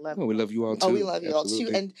you there. all. Love Oh, we love you all too. Oh, we love you all too.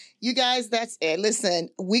 Absolutely. And you guys, that's it. Listen,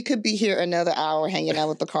 we could be here another hour hanging out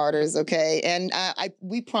with the Carters, okay? And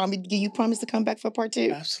we promise. Do you promise to come back for part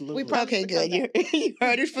 2? Absolutely. We promise Okay, to come good. back. You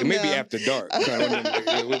heard it from It may them. be after dark.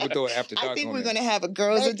 We'll throw it after dark. I think on we're there. going to have a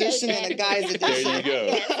girls edition and a guys There edition. you go.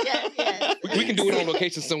 Yes. We can do it on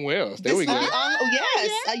location somewhere else. There we go.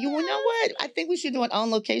 Yes. You know what? I think we should do an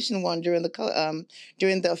on location one during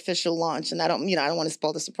the official launch. And I don't want to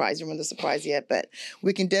spoil the surprise, ruin the surprise yet, but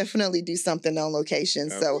we can definitely do something on location.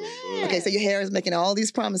 So, Absolutely. okay, so your hair is making all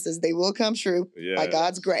these promises. They will come true by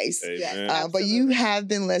God's grace. Amen. But you have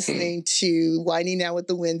been listening to Winding Out with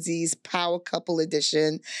the Winseys Power Couple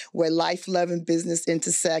Edition, where life, love, and business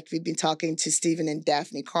intersect. We've been talking to Stephen and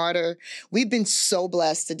Daphne Carter. We've been so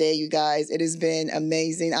blessed today, you guys. It has been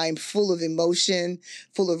amazing. I am full of emotion,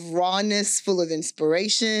 full of rawness, full of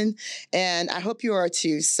inspiration, and I hope you are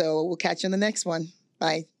too. So we'll catch you on the next one.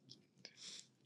 Bye.